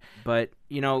episode. But,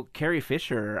 Carrie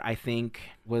Fisher, I think,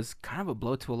 was kind of a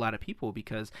blow to a lot of people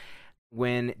because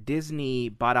when Disney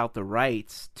bought out the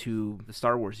rights to the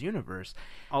Star Wars universe,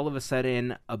 all of a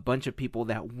sudden, a bunch of people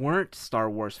that weren't Star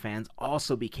Wars fans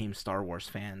also became Star Wars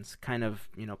fans, kind of,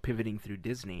 pivoting through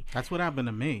Disney. That's what happened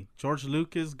to me. George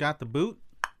Lucas got the boot.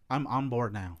 I'm on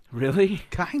board now. Really?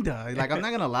 Kinda. Like, I'm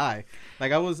not gonna lie.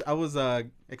 Like, I was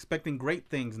expecting great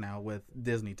things now with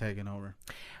Disney taking over.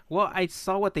 Well, I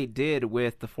saw what they did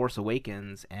with The Force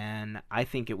Awakens, and I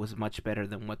think it was much better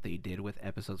than what they did with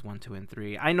episodes 1, 2, and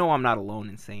 3. I know I'm not alone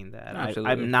in saying that.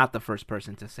 Absolutely. I'm not the first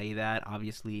person to say that.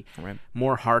 Obviously, Right.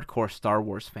 more hardcore Star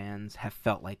Wars fans have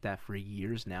felt like that for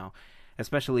years now,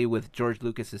 especially with George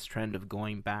Lucas's trend of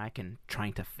going back and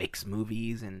trying to fix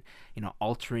movies and,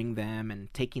 altering them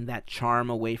and taking that charm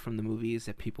away from the movies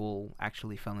that people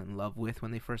actually fell in love with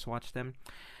when they first watched them.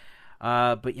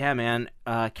 But yeah, man,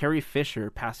 Carrie Fisher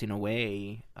passing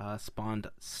away spawned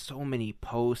so many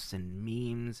posts and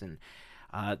memes, and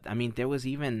I mean, there was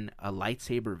even a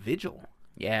lightsaber vigil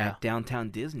at Downtown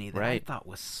Disney that I thought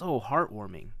was so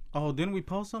heartwarming. Oh, didn't we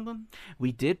post something?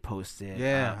 We did post it.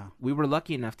 Yeah. We were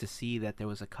lucky enough to see that there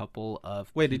was a couple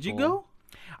of Wait, did you go?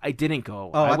 I didn't go.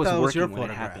 Oh, I was thought it was working your when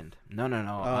it photograph. happened. No.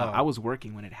 Oh. I was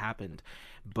working when it happened.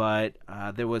 But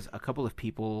there was a couple of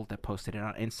people that posted it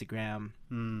on Instagram,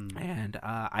 and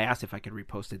I asked if I could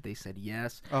repost it. They said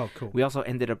yes. Oh, cool. We also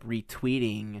ended up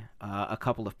retweeting a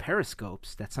couple of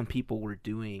periscopes that some people were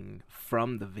doing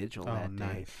from the vigil that day.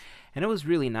 Nice. And it was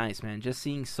really nice, man, just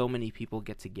seeing so many people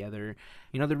get together.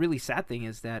 The really sad thing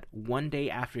is that one day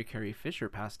after Carrie Fisher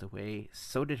passed away,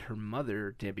 so did her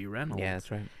mother, Debbie Reynolds. Yeah,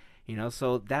 that's right.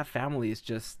 So that family is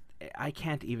just, I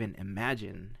can't even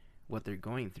imagine what they're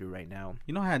going through right now.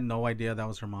 I had no idea that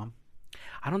was her mom.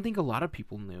 I don't think a lot of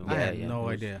people knew. I had no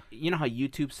idea. You know how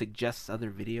YouTube suggests other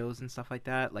videos and stuff like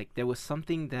that? Like, there was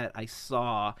something that I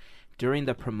saw during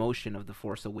the promotion of The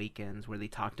Force Awakens where they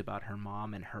talked about her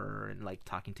mom and her and, like,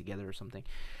 talking together or something.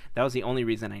 That was the only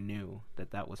reason I knew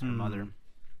that was her mother.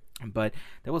 But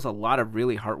there was a lot of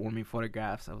really heartwarming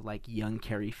photographs of, like, young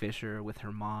Carrie Fisher with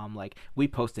her mom. Like, we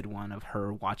posted one of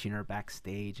her watching her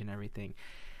backstage and everything.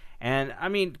 And, I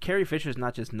mean, Carrie Fisher's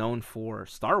not just known for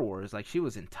Star Wars. Like, she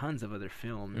was in tons of other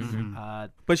films.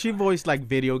 But she voiced, like,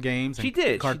 video games and She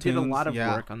did. cartoons. She did a lot of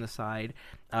work on the side.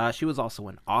 She was also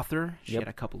an author. She had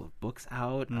a couple of books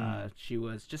out. She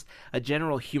was just a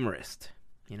general humorist.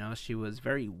 She was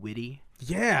very witty.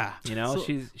 Yeah. So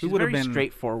she's very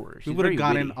straightforward. We would have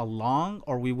gotten along,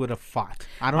 or we would have fought.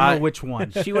 I don't know which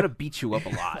one. She would have beat you up a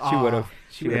lot. She would have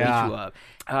beat you up.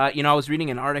 I was reading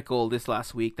an article this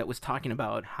last week that was talking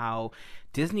about how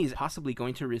Disney is possibly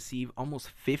going to receive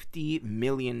almost $50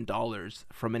 million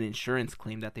from an insurance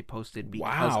claim that they posted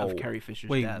because of Carrie Fisher's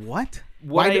death. What?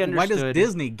 Why does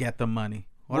Disney get the money?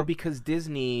 Well, because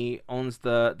Disney owns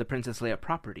the Princess Leia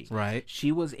property. Right.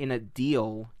 She was in a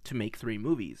deal to make 3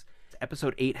 movies.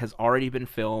 Episode 8 has already been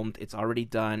filmed. It's already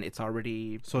done. It's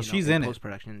already she's in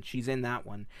post-production. She's in that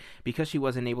one. Because she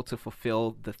wasn't able to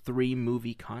fulfill the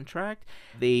 3-movie contract,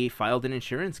 they filed an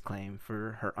insurance claim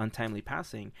for her untimely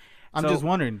passing. I'm just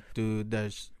wondering, dude,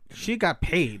 she got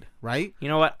paid, right? You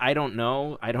know what? I don't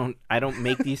know. I don't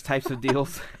make these types of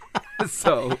deals.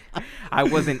 So I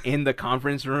wasn't in the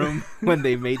conference room when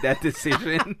they made that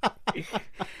decision.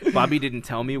 Bobby didn't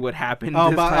tell me what happened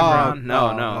this time around.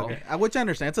 No. Okay. Which I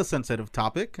understand. It's a sensitive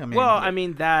topic. I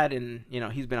mean, that and,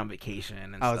 he's been on vacation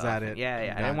and stuff. Was that it? Yeah.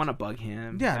 Gotcha. I didn't want to bug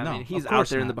him. Yeah, I mean, he's out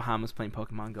there in the Bahamas playing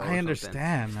Pokemon Go. I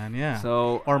understand, man. Yeah.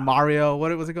 So, or Mario.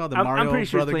 What was it called? I'm pretty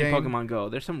sure he's brother playing game? Pokemon Go.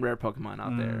 There's some rare Pokemon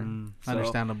out there.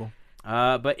 Understandable.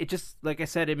 But it just, like I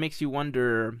said, it makes you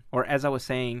wonder, or as I was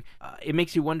saying, it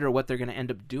makes you wonder what they're going to end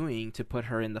up doing to put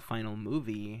her in the final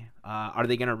movie. Are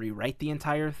they going to rewrite the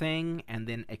entire thing and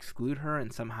then exclude her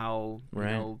and somehow,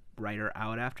 write her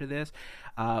out after this?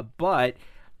 But,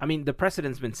 I mean, the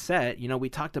precedent's been set. We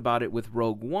talked about it with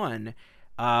Rogue One.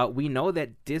 We know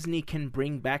that Disney can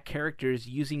bring back characters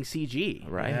using CG.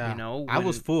 Right. Yeah. I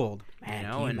was fooled.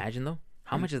 Man, can you imagine, though?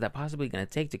 How much is that possibly going to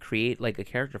take to create, like, a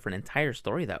character for an entire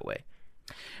story that way?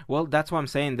 Well, that's why I'm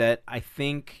saying that I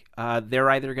think they're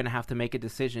either going to have to make a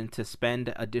decision to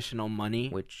spend additional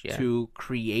money to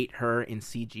create her in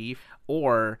CG,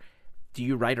 or do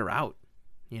you write her out,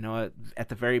 at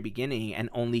the very beginning and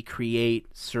only create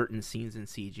certain scenes in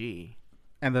CG?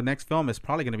 And the next film is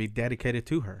probably going to be dedicated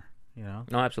to her, No,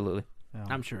 absolutely. Yeah.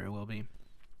 I'm sure it will be.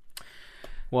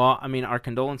 Well, I mean, our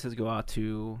condolences go out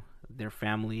to their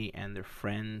family and their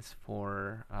friends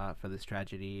for this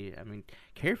tragedy. I mean,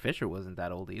 Carrie Fisher wasn't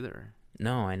that old either.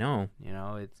 No, I know.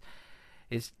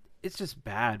 It's just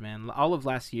bad, man. All of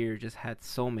last year just had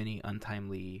so many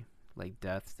untimely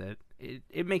deaths that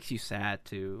it makes you sad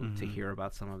to hear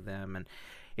about some of them. And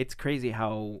it's crazy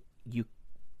how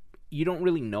you don't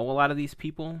really know a lot of these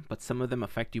people, but some of them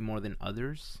affect you more than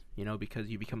others, because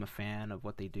you become a fan of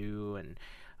what they do, and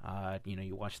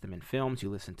you watch them in films, you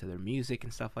listen to their music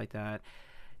and stuff like that.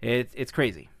 It's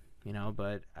crazy,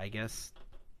 but I guess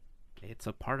it's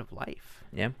a part of life.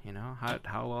 Yeah.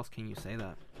 How else can you say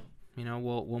that?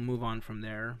 We'll move on from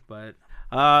there. But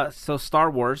so Star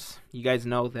Wars, you guys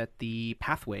know that the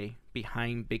pathway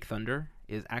behind Big Thunder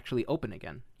is actually open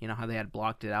again. You know how they had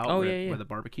blocked it out where the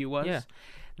barbecue was? Yeah.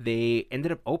 They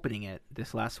ended up opening it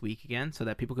this last week again so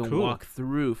that people can walk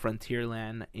through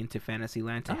Frontierland into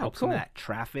Fantasyland to help some of that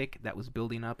traffic that was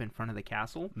building up in front of the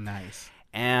castle. Nice.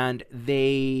 And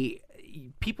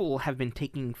people have been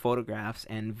taking photographs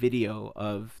and video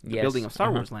of the building of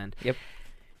Star Wars Land. Yep.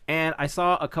 And I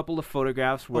saw a couple of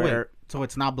photographs where... So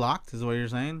it's not blocked, is what you're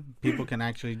saying? People can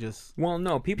actually just... Well,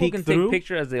 no. People can take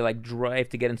pictures as they, drive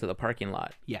to get into the parking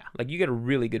lot. Yeah. You get a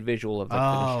really good visual of the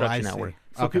construction network.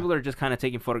 So people are just kind of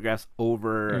taking photographs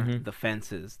over the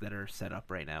fences that are set up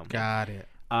right now. Got it.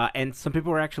 And some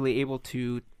people were actually able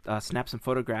to snap some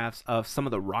photographs of some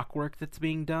of the rock work that's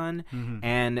being done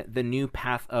and the new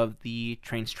path of the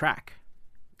train's track.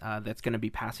 That's going to be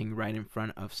passing right in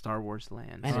front of Star Wars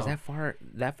Land. Man, is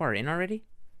that far in already?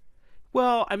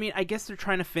 Well, I mean, I guess they're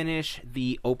trying to finish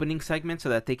the opening segment so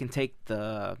that they can take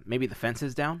maybe the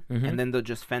fences down, and then they'll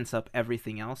just fence up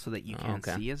everything else so that you can't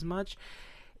see as much.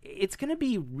 It's going to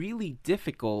be really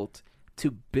difficult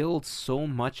to build so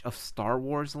much of Star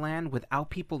Wars Land without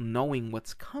people knowing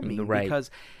what's coming. Right. Because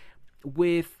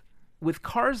with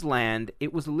Cars Land,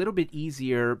 it was a little bit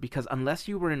easier because unless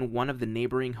you were in one of the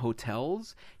neighboring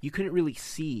hotels, you couldn't really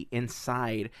see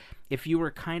inside. If you were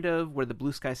kind of where the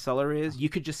Blue Sky Cellar is, you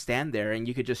could just stand there and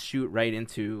you could just shoot right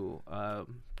into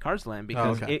Cars Land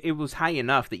because it was high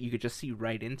enough that you could just see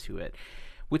right into it.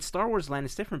 With Star Wars Land,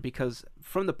 it's different because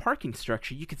from the parking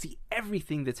structure, you can see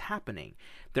everything that's happening.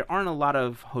 There aren't a lot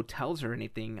of hotels or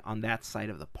anything on that side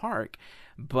of the park,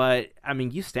 but I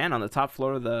mean, you stand on the top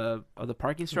floor of the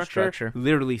parking structure,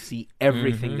 literally see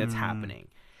everything that's happening.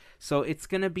 So it's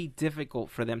going to be difficult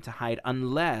for them to hide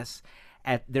unless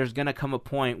there's going to come a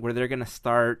point where they're going to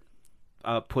start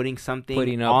putting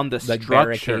something on the structure.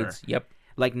 Barricades. Yep.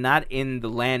 Not in the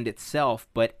land itself,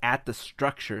 but at the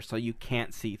structure so you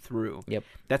can't see through. Yep.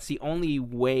 That's the only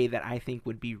way that I think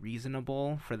would be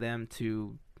reasonable for them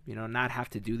to, not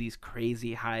have to do these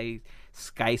crazy high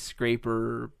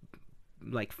skyscraper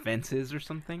fences or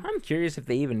something. I'm curious if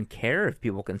they even care if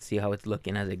people can see how it's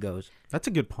looking as it goes. That's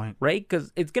a good point. Right?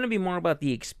 Because it's going to be more about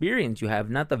the experience you have,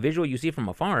 not the visual you see from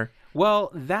afar. Well,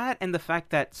 that and the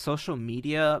fact that social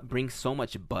media brings so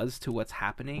much buzz to what's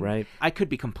happening. Right. I could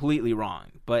be completely wrong,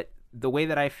 but the way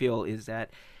that I feel is that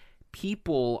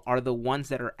people are the ones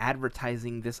that are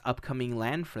advertising this upcoming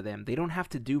land for them. They don't have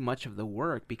to do much of the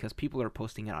work because people are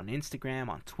posting it on Instagram,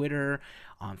 on Twitter,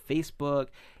 on Facebook.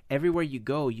 Everywhere you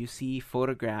go, you see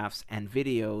photographs and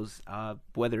videos,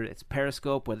 whether it's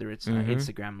Periscope, whether it's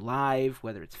Instagram Live,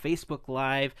 whether it's Facebook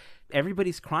Live.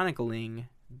 Everybody's chronicling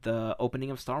the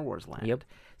opening of Star Wars Land. Yep.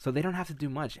 So they don't have to do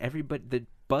much. The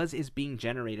buzz is being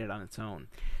generated on its own.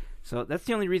 So that's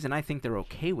the only reason I think they're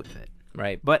okay with it.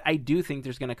 Right. But I do think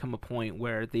there's going to come a point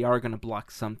where they are going to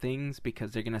block some things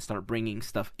because they're going to start bringing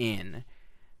stuff in,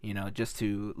 just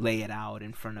to lay it out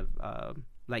in front of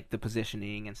the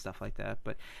positioning and stuff like that.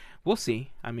 But we'll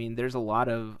see. I mean, there's a lot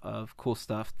of cool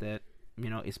stuff that,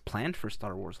 is planned for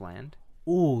Star Wars Land.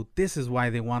 Ooh, this is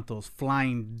why they want those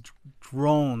flying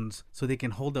drones so they can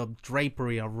hold up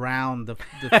drapery around the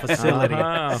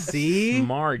facility. See?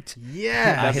 Smart.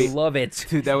 Yeah. I love it.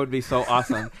 Dude, that would be so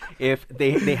awesome. If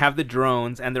they have the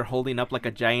drones and they're holding up a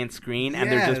giant screen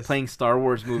and they're just playing Star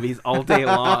Wars movies all day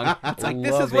long. It's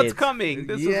this is what's coming.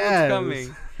 This is what's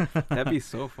coming. That'd be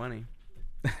so funny.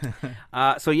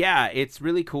 So yeah, it's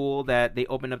really cool that they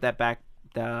opened up that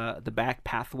the back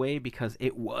pathway because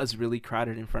it was really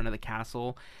crowded in front of the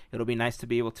castle. It'll be nice to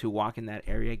be able to walk in that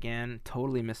area again.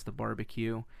 Totally missed the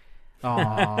barbecue.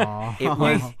 Aww. It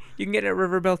was. You can get it at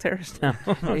Riverbell Terrace now.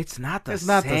 It's not the It's same.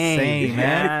 not the same,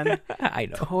 man. I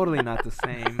know. Totally not the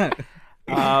same.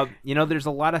 There's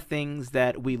a lot of things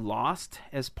that we lost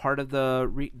as part of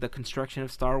the construction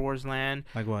of Star Wars Land.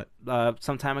 Like what?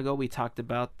 Some time ago, we talked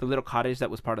about the little cottage that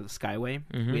was part of the Skyway.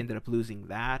 Mhm. We ended up losing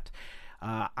that.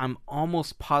 I'm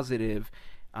almost positive.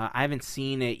 I haven't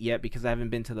seen it yet because I haven't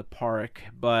been to the park,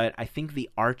 but I think the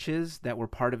arches that were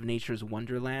part of Nature's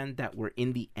Wonderland that were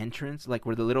in the entrance, like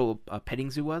where the little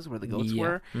petting zoo was, where the goats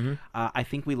were, Mhm. I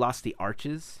think we lost the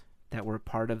arches that were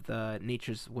part of the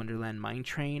Nature's Wonderland mine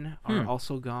train are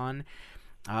also gone.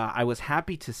 I was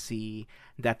happy to see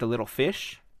that the little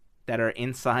fish that are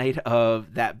inside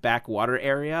of that backwater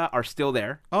area are still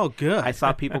there. Oh, good. I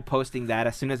saw people posting that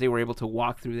as soon as they were able to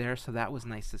walk through there, so that was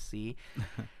nice to see.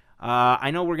 I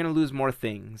know we're going to lose more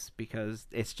things because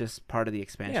it's just part of the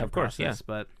expansion of course, process,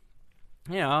 but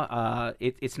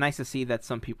it's nice to see that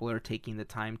some people are taking the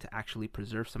time to actually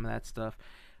preserve some of that stuff.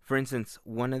 For instance,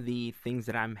 one of the things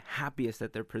that I'm happiest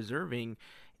that they're preserving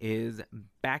is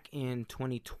back in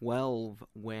 2012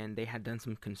 when they had done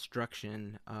some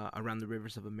construction around the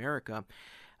rivers of America.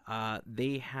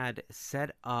 They had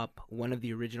set up one of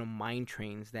the original mine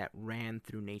trains that ran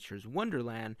through Nature's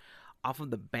Wonderland off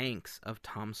of the banks of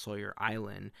Tom Sawyer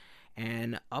Island,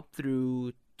 and up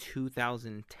through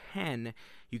 2010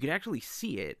 you could actually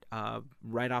see it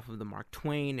right off of the Mark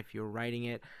Twain if you were riding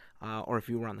it, or if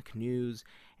you were on the canoes.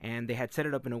 And they had set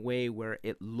it up in a way where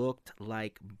it looked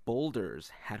like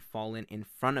boulders had fallen in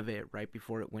front of it right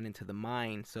before it went into the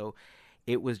mine, so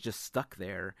it was just stuck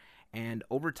there. And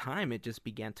over time it just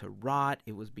began to rot.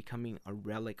 It was becoming a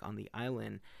relic on the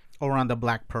island. Or on the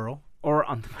Black Pearl. Or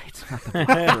on the... It's not the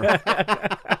Black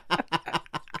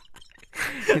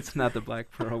Pearl. It's not the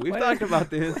Black Pearl. We've talked about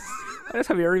this. Why does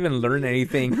Javier even learn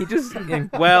anything? He just... He's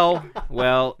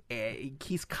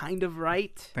kind of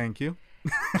right. Thank you.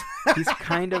 He's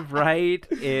kind of right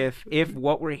if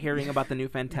what we're hearing about the new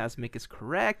Fantasmic is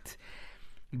correct.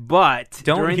 But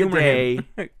Don't during humor the day...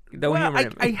 him. Don't humor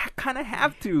him. I kind of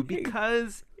have to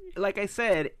because, like I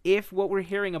said, if what we're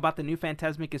hearing about the new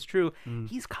Fantasmic is true,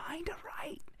 he's kind of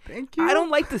right. Thank you. I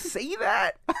don't like to say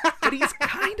that, but he's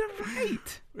kind of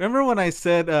right. Remember when I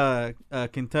said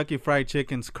Kentucky Fried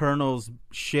Chicken's Colonel's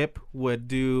ship would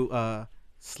do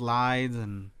slides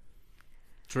and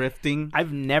drifting?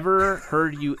 I've never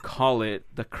heard you call it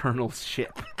the Colonel's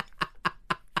ship.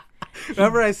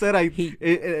 Remember I said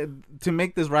to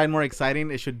make this ride more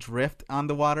exciting, it should drift on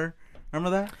the water?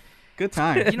 Remember that? Good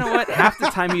time. You know what? Half the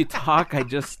time you talk, I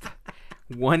just...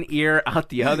 one ear out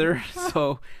the other,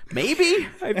 so maybe.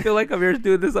 I feel like Javier's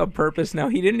doing this on purpose now.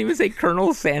 He didn't even say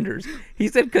Colonel Sanders. He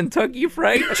said Kentucky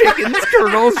Fried Chicken's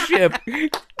Colonel's ship.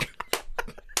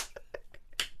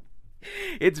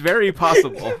 It's very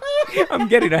possible. I'm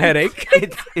getting a headache.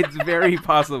 It's very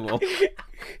possible.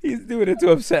 He's doing it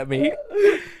to upset me.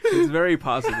 It's very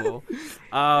possible.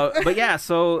 But yeah,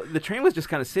 so the train was just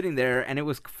kind of sitting there, and it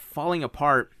was falling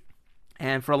apart.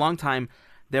 And for a long time,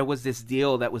 there was this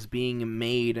deal that was being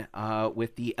made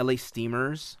with the LA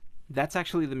Steamers. That's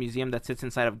actually the museum that sits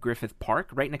inside of Griffith Park,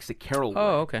 right next to Carrollwood.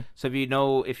 Oh, okay. So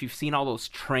if you've seen all those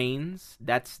trains,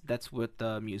 that's what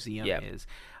the museum is.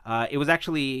 It was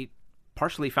actually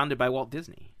partially founded by Walt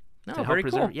Disney. Oh, very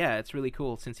cool. Yeah, it's really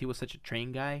cool. Since he was such a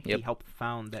train guy, he helped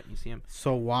found that museum.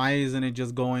 So why isn't it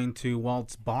just going to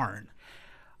Walt's barn?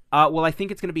 Well, I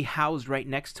think it's going to be housed right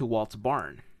next to Walt's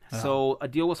barn. So a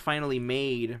deal was finally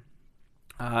made.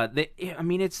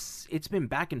 It's been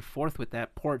back and forth with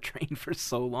that poor train for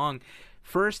so long.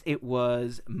 First, it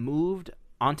was moved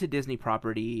onto Disney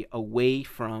property away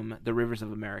from the rivers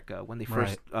of America when they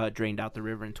first drained out the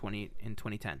river in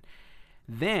 2010.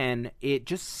 Then it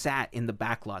just sat in the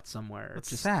backlot somewhere.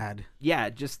 It's sad. Yeah,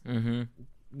 just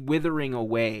withering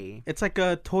away. It's like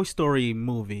a Toy Story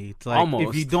movie. It's like Almost.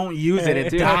 If you don't use it,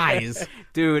 it dies.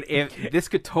 Dude, this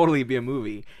could totally be a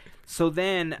movie. So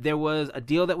then there was a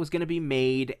deal that was going to be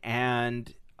made,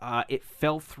 and it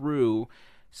fell through.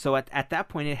 So at that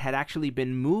point, it had actually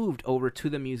been moved over to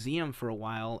the museum for a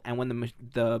while. And when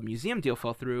the museum deal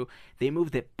fell through, they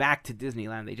moved it back to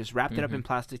Disneyland. They just wrapped it up in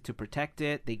plastic to protect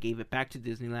it. They gave it back to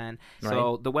Disneyland. Right.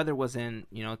 So the weather wasn't,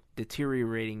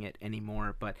 deteriorating it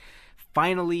anymore. But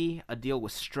finally, a deal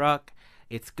was struck.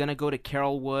 It's going to go to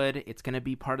Carrollwood. It's going to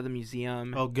be part of the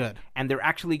museum. Oh, good. And they're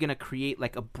actually going to create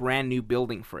like a brand new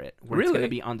building for it where it's going to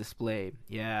be on display.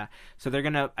 Yeah. So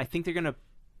I think they're going to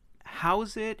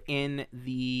house it in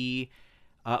the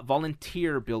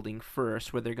volunteer building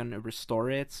first, where they're going to restore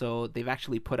it. So they've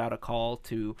actually put out a call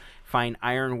to find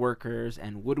iron workers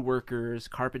and woodworkers,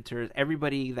 carpenters,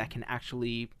 everybody that can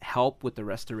actually help with the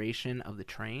restoration of the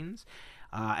trains.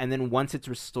 And then once it's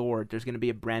restored, there's going to be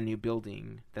a brand new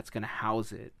building that's going to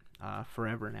house it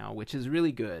forever now, which is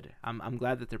really good. I'm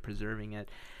glad that they're preserving it.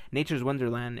 Nature's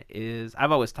Wonderland is,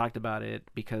 I've always talked about it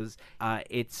because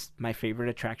it's my favorite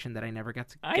attraction that I never got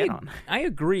to get on. I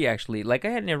agree, actually. Like, I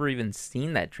had never even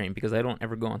seen that train because I don't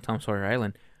ever go on Tom Sawyer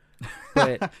Island.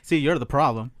 But See, you're the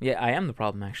problem. yeah, I am the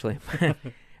problem, actually.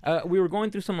 We were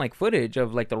going through some like footage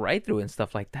of like the ride through and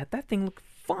stuff like that. That thing looked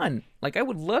fun. Like, I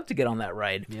would love to get on that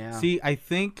ride. Yeah. See, I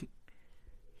think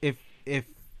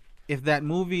if that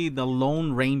movie, The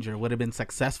Lone Ranger, would have been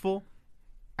successful,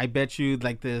 I bet you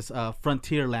like this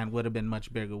Frontierland would have been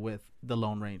much bigger with The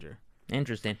Lone Ranger.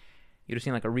 Interesting. You'd have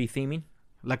seen like a retheming.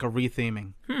 Like a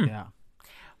retheming. Yeah.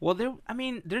 Well,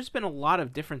 there's been a lot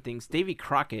of different things. Davy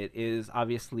Crockett is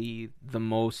obviously the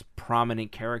most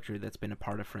prominent character that's been a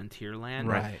part of Frontierland.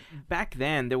 Right. Back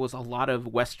then, there was a lot of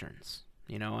Westerns,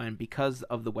 and because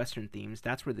of the Western themes,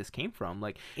 that's where this came from.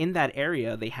 Like, in that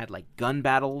area, they had, like, gun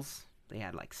battles. They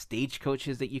had, like,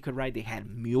 stagecoaches that you could ride. They had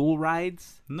mule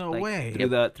rides. No like, way. Through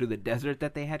the desert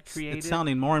that they had created. It's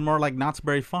sounding more and more like Knott's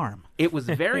Berry Farm. It was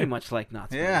very much like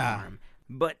Knott's Berry Yeah. Farm.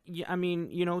 But, I mean,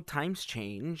 times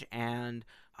change, and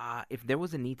if there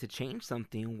was a need to change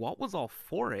something, Walt was all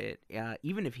for it,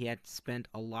 even if he had spent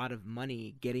a lot of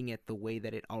money getting it the way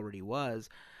that it already was.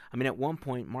 I mean, at one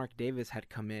point, Mark Davis had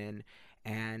come in,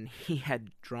 and he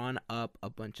had drawn up a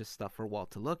bunch of stuff for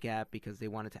Walt to look at because they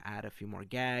wanted to add a few more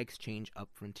gags, change up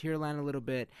Frontierland a little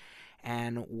bit.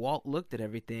 And Walt looked at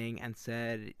everything and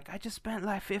said, I just spent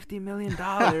like $50 million.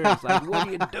 Like, what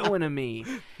are you doing to me?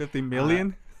 50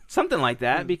 million? Something like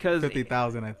that, because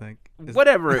 50,000, I think.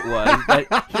 whatever it was. But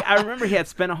I remember he had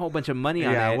spent a whole bunch of money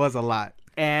on Yeah, it. it was a lot.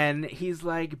 And he's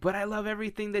like, but I love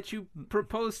everything that you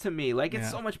proposed to me. Like, it's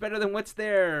so much better than what's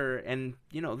there. And,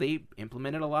 they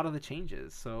implemented a lot of the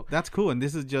changes. So That's cool. And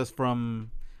this is just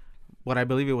from what I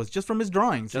believe it was, just from his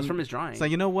drawings. just from his drawing. So,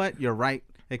 you know what? You're right.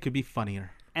 It could be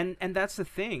funnier. And that's the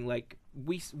thing. Like,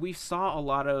 we saw a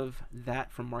lot of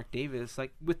that from Mark Davis,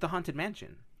 like with the Haunted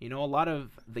Mansion. A lot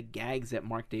of the gags that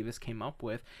Mark Davis came up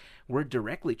with were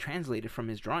directly translated from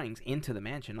his drawings into the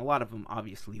mansion. A lot of them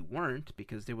obviously weren't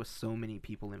because there was so many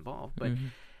people involved. But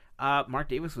Mark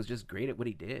Davis was just great at what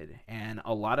he did. And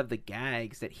a lot of the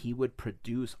gags that he would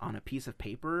produce on a piece of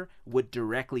paper would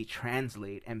directly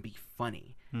translate and be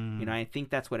funny. I think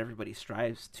that's what everybody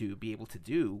strives to be able to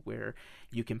do, where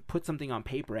you can put something on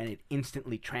paper and it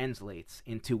instantly translates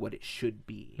into what it should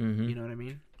be. You know what I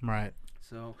mean? Right.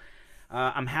 So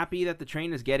I'm happy that the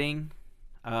train is getting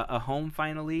a home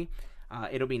finally.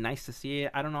 It'll be nice to see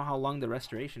it. I don't know how long the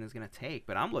restoration is going to take,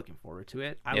 but I'm looking forward to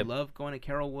it. I love going to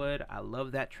Carrollwood. I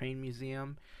love that train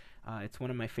museum. It's one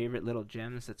of my favorite little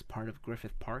gems that's part of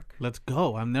Griffith Park. Let's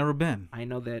go. I've never been. I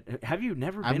know that. Have you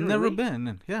never been? I've never really?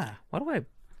 been. Yeah.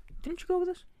 Didn't you go with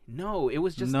us? No, it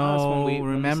was just No, us when we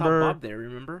remember? saw Bob there,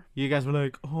 remember? You guys were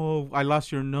like, oh, I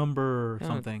lost your number or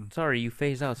something. Sorry, you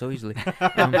phase out so easily.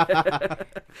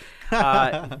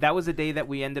 That was the day that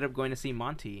we ended up going to see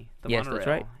Monty, the Yes, monorail. that's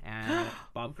right. And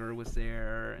Bob Gurr was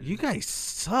there. And, You guys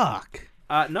suck.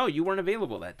 no, you weren't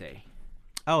available that day.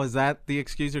 Oh, is that the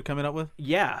excuse you're coming up with?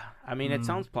 Yeah, I mean, it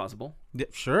sounds plausible. Yeah,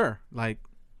 sure. Like,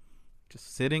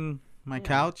 just sitting on my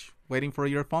couch waiting for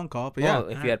your phone call. But Well,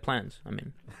 yeah. if you had plans, I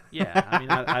mean. Yeah, I mean,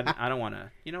 I don't want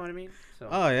to, you know what I mean? So,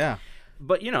 Oh, yeah.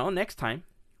 but next time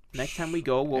we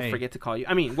go, we'll forget to call you.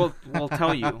 I mean, we'll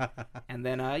tell you, and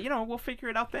then we'll figure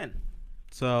it out then.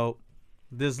 So,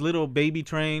 this little baby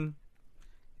train,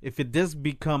 if it does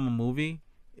become a movie,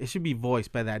 it should be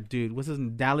voiced by that dude. What's his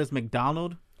name? Dallas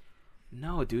McDonald?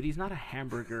 No, dude, he's not a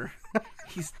hamburger.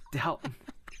 He's Dal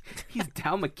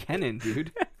McKinnon,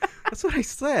 dude. That's what I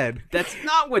said. That's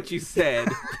not what you said.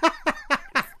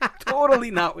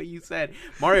 Totally not what you said.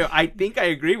 Mario, I think I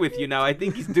agree with you now. I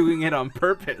think he's doing it on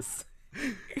purpose.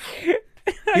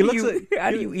 He looks like...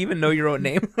 How do you even know your own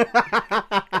name?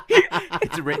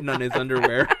 It's written on his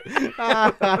underwear.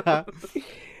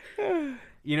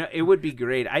 It would be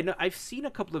great. I've seen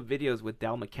a couple of videos with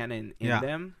Dal McKinnon in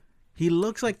them. He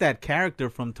looks like that character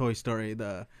from Toy Story,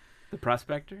 the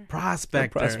Prospector?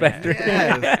 Prospector. Prospector.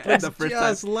 Yes, looks The first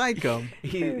just time. like him.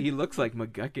 He looks like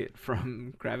McGucket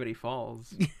from Gravity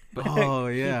Falls. But Oh,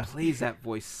 yeah. he plays that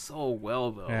voice so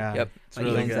well, though. Yeah. Yep. It's Like,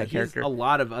 really owns good. that he has character. a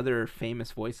lot of other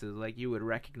famous voices. Like, you would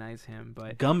recognize him,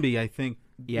 but Gumby, I think.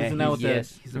 yeah, Isn't that what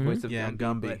he's the voice of Yeah, Gumby.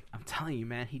 Gumby. But I'm telling you,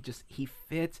 man, he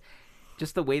fits.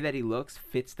 Just the way that he looks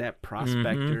fits that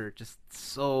Prospector just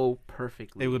so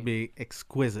perfectly. It would be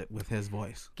exquisite with his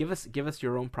voice. Give us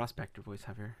your own Prospector voice,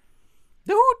 Javier.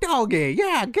 Dude, doggy,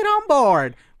 yeah, get on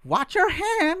board. Watch your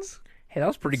hands. Hey, that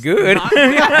was pretty good.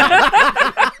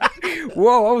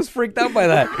 Whoa, I was freaked out by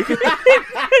that.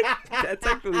 That's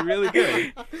actually really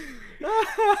good.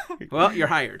 Well, you're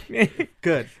hired.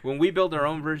 Good. When we build our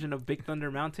own version of Big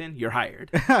Thunder Mountain, you're hired.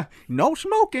 No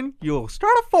smoking. You'll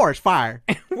start a forest fire.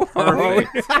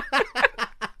 Perfect.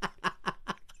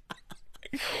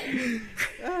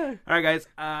 All right, guys.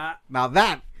 Now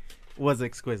that was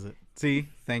exquisite. See,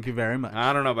 thank you very much.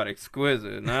 I don't know about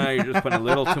exquisite. No, you're just putting a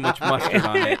little too much mustard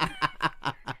on it.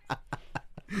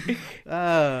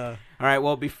 All right.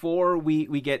 Well, before we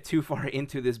get too far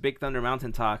into this Big Thunder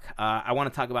Mountain talk, I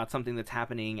want to talk about something that's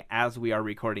happening as we are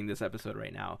recording this episode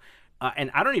right now.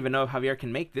 And I don't even know if Javier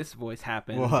can make this voice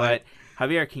happen. What? But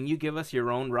Javier, can you give us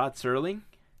your own Rod Serling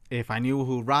If I knew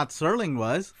who Rod Serling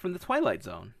was. from the Twilight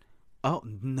Zone? Oh,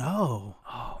 no.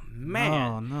 Oh, man.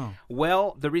 Oh, no.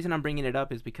 Well, the reason I'm bringing it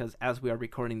up is because as we are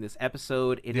recording this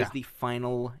episode, it is Yeah. the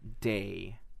final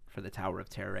day for the Tower of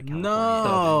Terror at California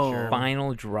No. Adventure.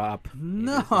 Final drop.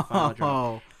 No. is the final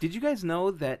drop. Did you guys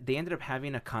know that they ended up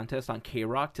having a contest on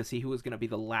K-Rock to see who was going to be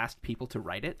the last people to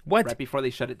ride it? What? Right before they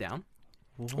shut it down?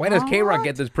 Why does K-Rock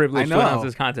get this privilege I to announce know.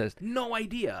 this contest? No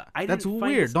idea. That's didn't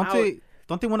find weird. this Don't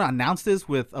out. they want to announce this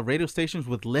with radio stations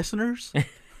with listeners?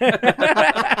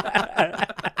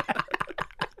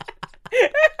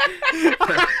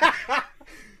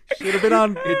 Should have been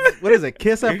on, what is it,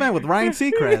 Kiss FM with Ryan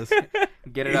Seacrest.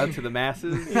 Get it out to the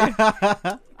masses.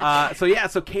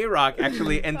 So K-Rock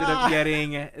actually ended up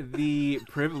getting the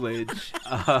privilege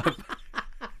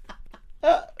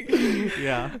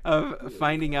Yeah. of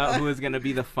finding out who was going to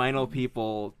be the final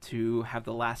people to have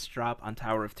the last drop on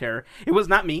Tower of Terror. It was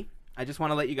not me. I just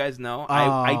want to let you guys know.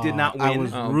 I did not win. I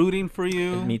was rooting for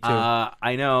you. Me too.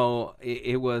 I know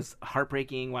it was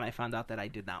heartbreaking when I found out that I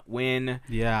did not win.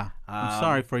 Yeah. I'm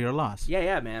sorry for your loss.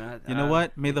 Yeah, man. You know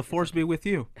what? May the force be with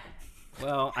you.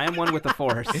 Well, I am one with the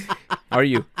Force. Are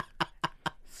you?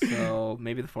 So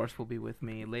maybe the Force will be with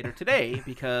me later today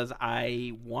because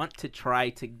I want to try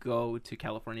to go to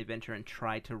California Adventure and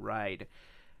try to ride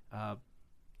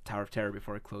Tower of Terror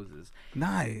before it closes.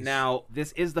 Nice. Now,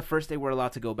 this is the first day we're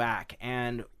allowed to go back,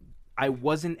 and I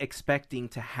wasn't expecting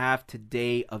to have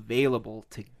today available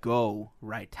to go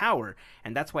ride Tower.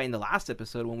 And that's why in the last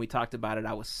episode when we talked about it,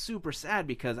 I was super sad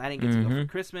because I didn't get to go for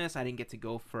Christmas. I didn't get to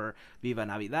go for Viva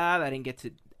Navidad. I didn't get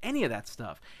to any of that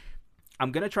stuff.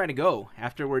 I'm going to try to go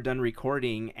after we're done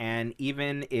recording, and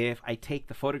even if I take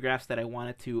the photographs that I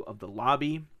wanted to of the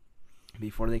lobby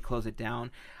before they close it down,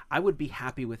 I would be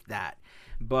happy with that.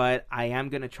 But I am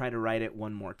going to try to ride it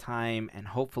one more time, and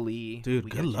hopefully Dude,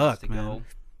 we good get a chance luck, to man. go.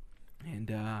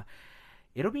 And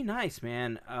it'll be nice,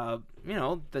 man.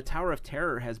 The Tower of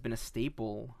Terror has been a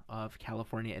staple of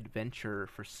California Adventure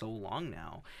for so long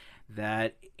now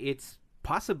that it's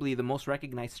possibly the most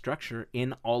recognized structure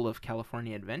in all of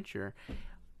California Adventure.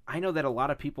 I know that a lot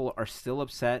of people are still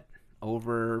upset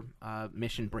over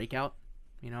Mission Breakout,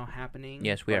 happening.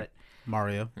 Yes, we are.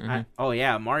 Mario.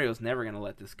 Mario's never going to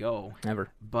let this go. Never.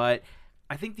 But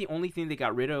I think the only thing they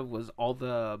got rid of was all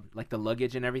the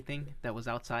luggage and everything that was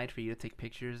outside for you to take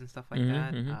pictures and stuff like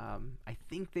that. I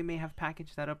think they may have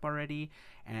packaged that up already,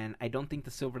 and I don't think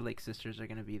the Silver Lake sisters are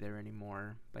going to be there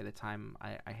anymore by the time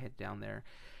I head down there.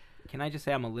 Can I just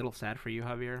say I'm a little sad for you,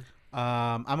 Javier?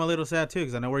 I'm a little sad too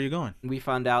because I know where you're going. We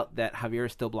found out that Javier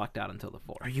is still blocked out until the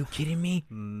 4th. Are you kidding me?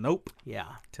 Nope. Yeah.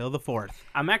 Till the 4th.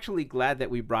 I'm actually glad that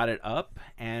we brought it up,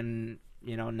 and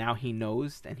now he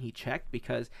knows and he checked,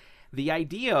 because the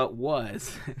idea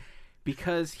was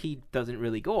because he doesn't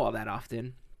really go all that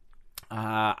often.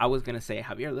 I was gonna say,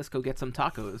 Javier, let's go get some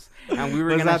tacos, and we were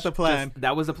Was gonna. that the plan?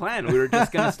 That was the plan. We were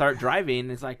just gonna start driving.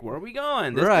 It's like, where are we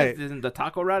going? Right. This isn't the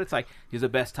taco route. It's like, these are the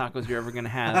best tacos you're ever gonna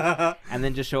have, and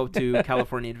then just show up to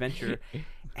California Adventure,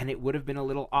 and it would have been a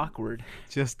little awkward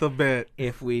Just a bit.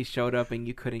 if we showed up and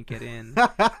you couldn't get in,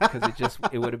 because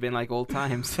it would have been like old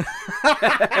times.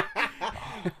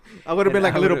 I would have been And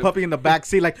like I a little would've- puppy in the back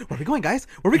seat, like, where are we going, guys?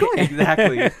 Where are we going?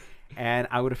 Exactly. And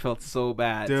I would have felt so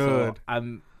bad. So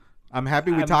Dude. I'm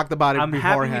happy we talked about it I'm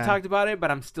beforehand. happy we talked about it,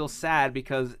 but I'm still sad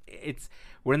because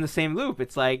we're in the same loop.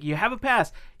 It's like, you have a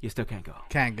pass, you still can't go.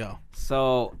 Can't go.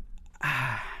 So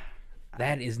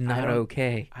That is not don't-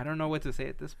 okay. I don't know what to say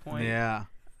at this point. Yeah.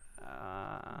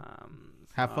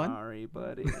 Have fun? Sorry,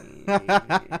 buddy.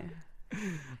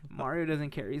 Mario doesn't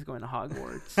care. He's going to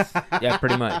Hogwarts. Yeah,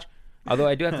 pretty much. Although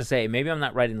I do have to say, maybe I'm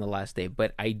not riding the last day,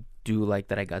 but I do like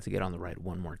that I got to get on the ride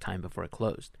one more time before it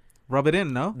closed. Rub it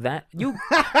in, no? That you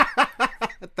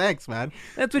Thanks, man.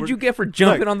 that's what you get for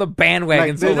jumping on the bandwagon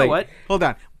like, so you know late. what? Hold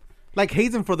on. Like,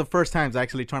 Hazen for the first time is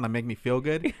actually trying to make me feel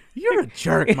good. You're a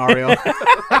jerk, Mario.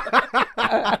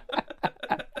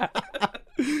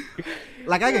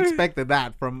 Like, I expected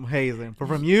that from Hazen. But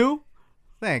from you,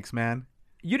 Thanks, man.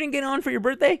 You didn't get on for your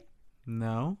birthday?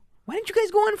 No. Why didn't you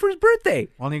guys go on for his birthday?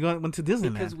 Only went to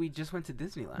Disneyland. Because we just went to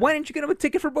Disneyland. Why didn't you get him a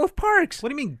ticket for both parks? What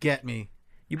do you mean, get me?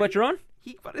 You bought your own?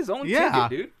 He bought his own Yeah. ticket,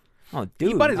 dude. Oh, dude.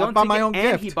 He bought his I own bought ticket my own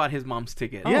and gift. he bought his mom's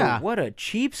ticket. Oh, Yeah. what a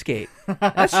cheapskate.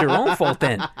 That's your own fault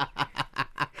then.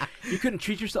 You couldn't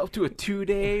treat yourself to a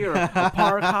 2-day or a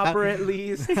park hopper at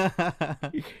least.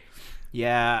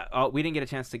 Yeah. Oh, we didn't get a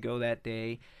chance to go that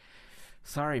day.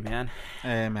 Sorry, man.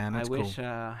 Hey, man, that's cool.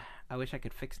 I wish I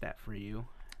could fix that for you.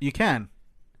 You can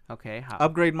Okay. How?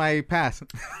 upgrade my pass.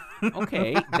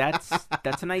 Okay.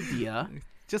 That's an idea.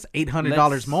 Just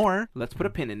 $800 more. Let's put a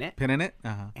pin in it Pin in it.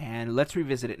 and let's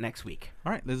revisit it next week.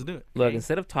 All right, let's do it. Look, Okay.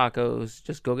 instead of tacos,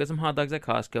 just go get some hot dogs at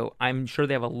Costco. I'm sure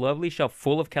they have a lovely shelf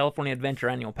full of California Adventure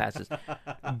annual passes.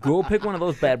 Go pick one of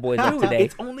those bad boys up Dude, today.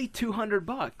 it's only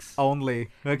 $200. Only.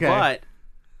 Okay. But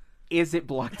is it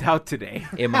blocked out today?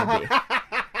 It might be.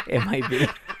 It might be.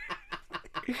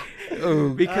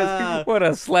 Ooh, Because what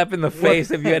a slap in the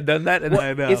face if you had done that.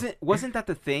 I know. wasn't that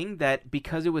the thing that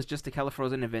because it was just a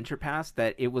California Adventure Pass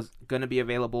that it was going to be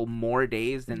available more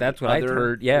days than That's the what I'd other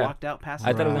heard, yeah. blocked out passes?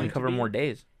 I thought it was were going to to cover be? more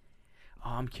days.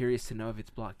 Oh, I'm curious to know if it's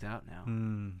blocked out now.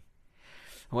 Hmm.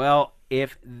 Well,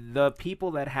 if the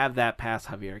people that have that pass,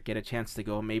 Javier, get a chance to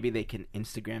go, maybe they can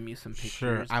Instagram you some pictures.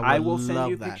 Sure, I I would will send love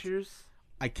you that. pictures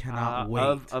I cannot wait.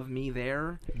 of me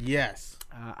there. Yes.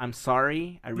 I'm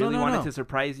sorry. I really no, wanted no. to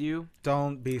surprise you.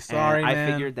 Don't be And sorry, man.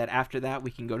 I figured that after that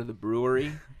we can go to the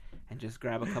brewery and just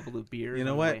grab a couple of beers You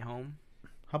know on what? the way home.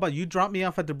 How about you drop me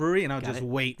off at the brewery and I'll Got just it.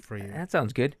 wait for you? That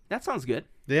sounds good. That sounds good.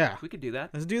 Yeah. We could do that.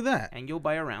 Let's do that. And you'll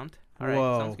buy a round. All right,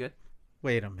 Whoa. sounds good.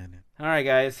 Wait a minute. All right,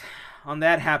 guys. On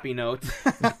that happy note,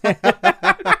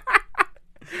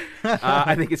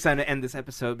 I think it's time to end this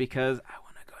episode because I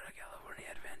want to go to California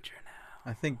Adventure now.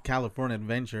 I think California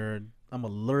Adventure, I'm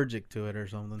allergic to it or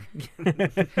something.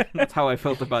 That's how I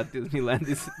felt about Disneyland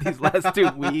these last 2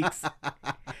 weeks.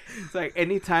 It's like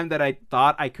anytime that I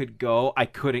thought I could go, I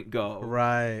couldn't go.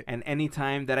 Right. And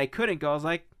anytime that I couldn't go, I was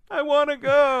like, I want to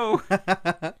go.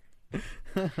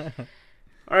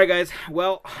 All right, guys.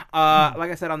 Well,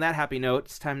 like I said, on that happy note,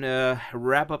 it's time to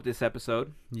wrap up this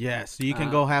episode. Yes, you can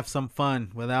go have some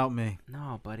fun without me.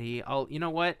 No, buddy. You know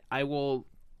what? I will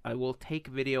take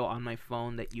video on my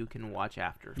phone that you can watch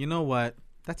after. You know what?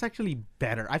 That's actually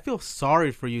better. I feel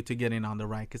sorry for you to get in on the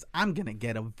ride because I'm going to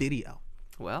get a video.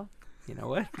 Well, you know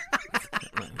what?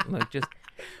 Look, just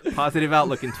Positive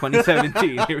outlook in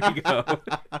 2017. Here we go.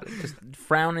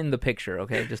 frown in the picture,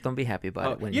 okay? Just don't be happy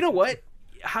about it. When You know what?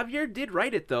 Javier did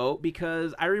write it, though,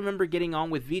 because I remember getting on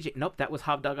with VJ. Nope, that was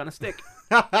Hot Dog on a Stick.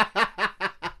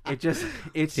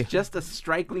 It's just a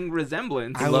striking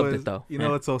resemblance. I loved it, though. You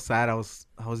know, it's so sad. I was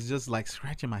just like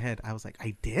scratching my head. I was like,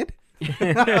 I did?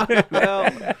 Well,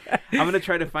 I'm gonna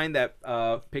try to find that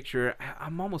picture.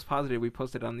 I'm almost positive we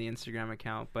posted it on the Instagram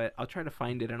account, but I'll try to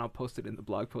find it and I'll post it in the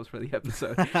blog post for the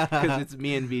episode because it's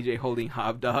me and VJ holding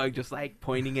Hot Dog, just like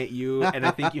pointing at you, and I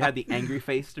think you had the angry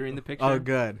face during the picture. Oh,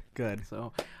 good.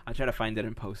 So I'll try to find it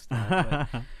and post that.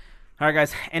 But... All right,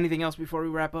 guys. Anything else before we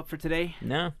wrap up for today?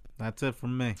 No. That's it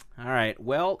from me. All right.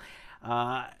 Well,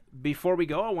 before we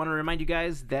go, I want to remind you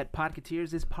guys that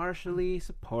Podcateers is partially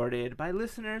supported by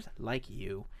listeners like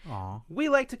you. Aw. We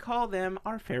like to call them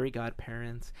our fairy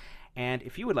godparents. And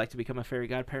if you would like to become a fairy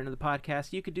godparent of the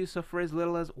podcast, you could do so for as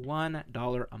little as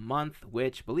 $1 a month,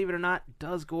 which, believe it or not,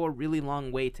 does go a really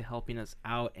long way to helping us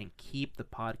out and keep the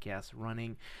podcast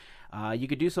running. You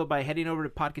could do so by heading over to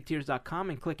podcateers.com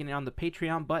and clicking on the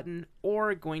Patreon button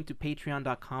or going to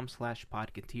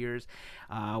patreon.com/podcateers.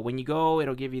 When you go,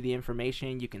 it'll give you the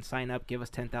information. You can sign up, give us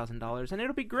 $10,000, and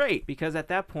it'll be great because at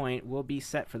that point, we'll be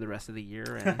set for the rest of the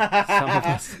year. And some of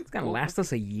us... It's going to last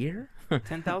us a year?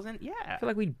 $10,000? Yeah. I feel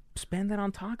like we'd spend that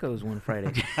on tacos one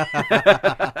Friday.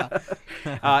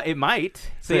 It might.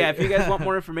 So yeah, if you guys want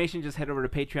more information, just head over to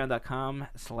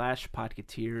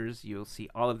patreon.com/podcateers. You'll see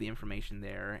all of the information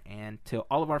there. And to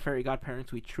all of our fairy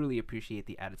godparents, we truly appreciate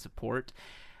the added support.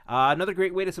 Another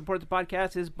great way to support the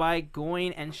podcast is by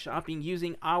going and shopping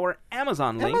using our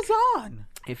Amazon link. Amazon.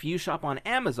 If you shop on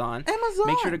Amazon, Amazon.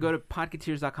 make sure to go to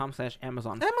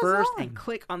podcateers.com/Amazon first and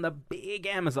click on the big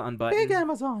Amazon button. Big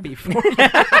Amazon. Before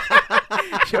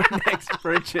your next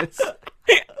purchase.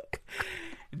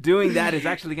 Doing that is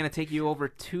actually going to take you over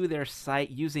to their site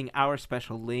using our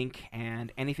special link,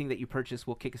 and anything that you purchase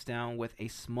will kick us down with a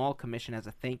small commission as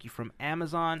a thank you from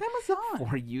Amazon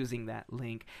for using that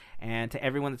link. And to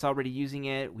everyone that's already using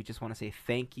it, we just want to say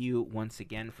thank you once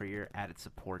again for your added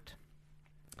support.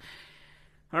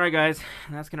 All right, guys,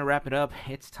 that's going to wrap it up.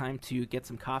 It's time to get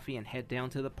some coffee and head down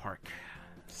to the park.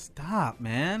 Stop,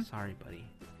 man. Sorry, buddy.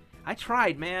 I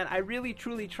tried, man. I really,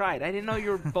 truly tried. I didn't know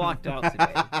you were blocked out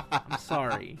today. I'm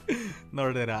sorry.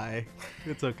 Nor did I.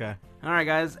 It's okay. All right,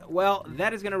 guys. Well,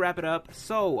 that is going to wrap it up.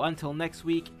 So, until next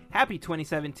week, happy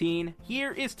 2017.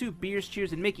 Here is to Beers,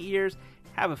 Cheers, and Mickey Ears.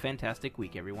 Have a fantastic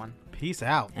week, everyone. Peace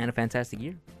out. And a fantastic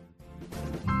year.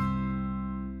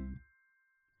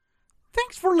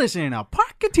 Thanks for listening to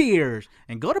Parketeers.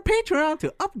 And go to Patreon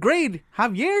to upgrade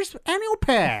Javier's annual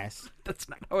pass. That's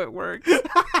not how it works.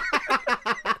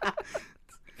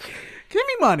 Give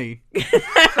me money.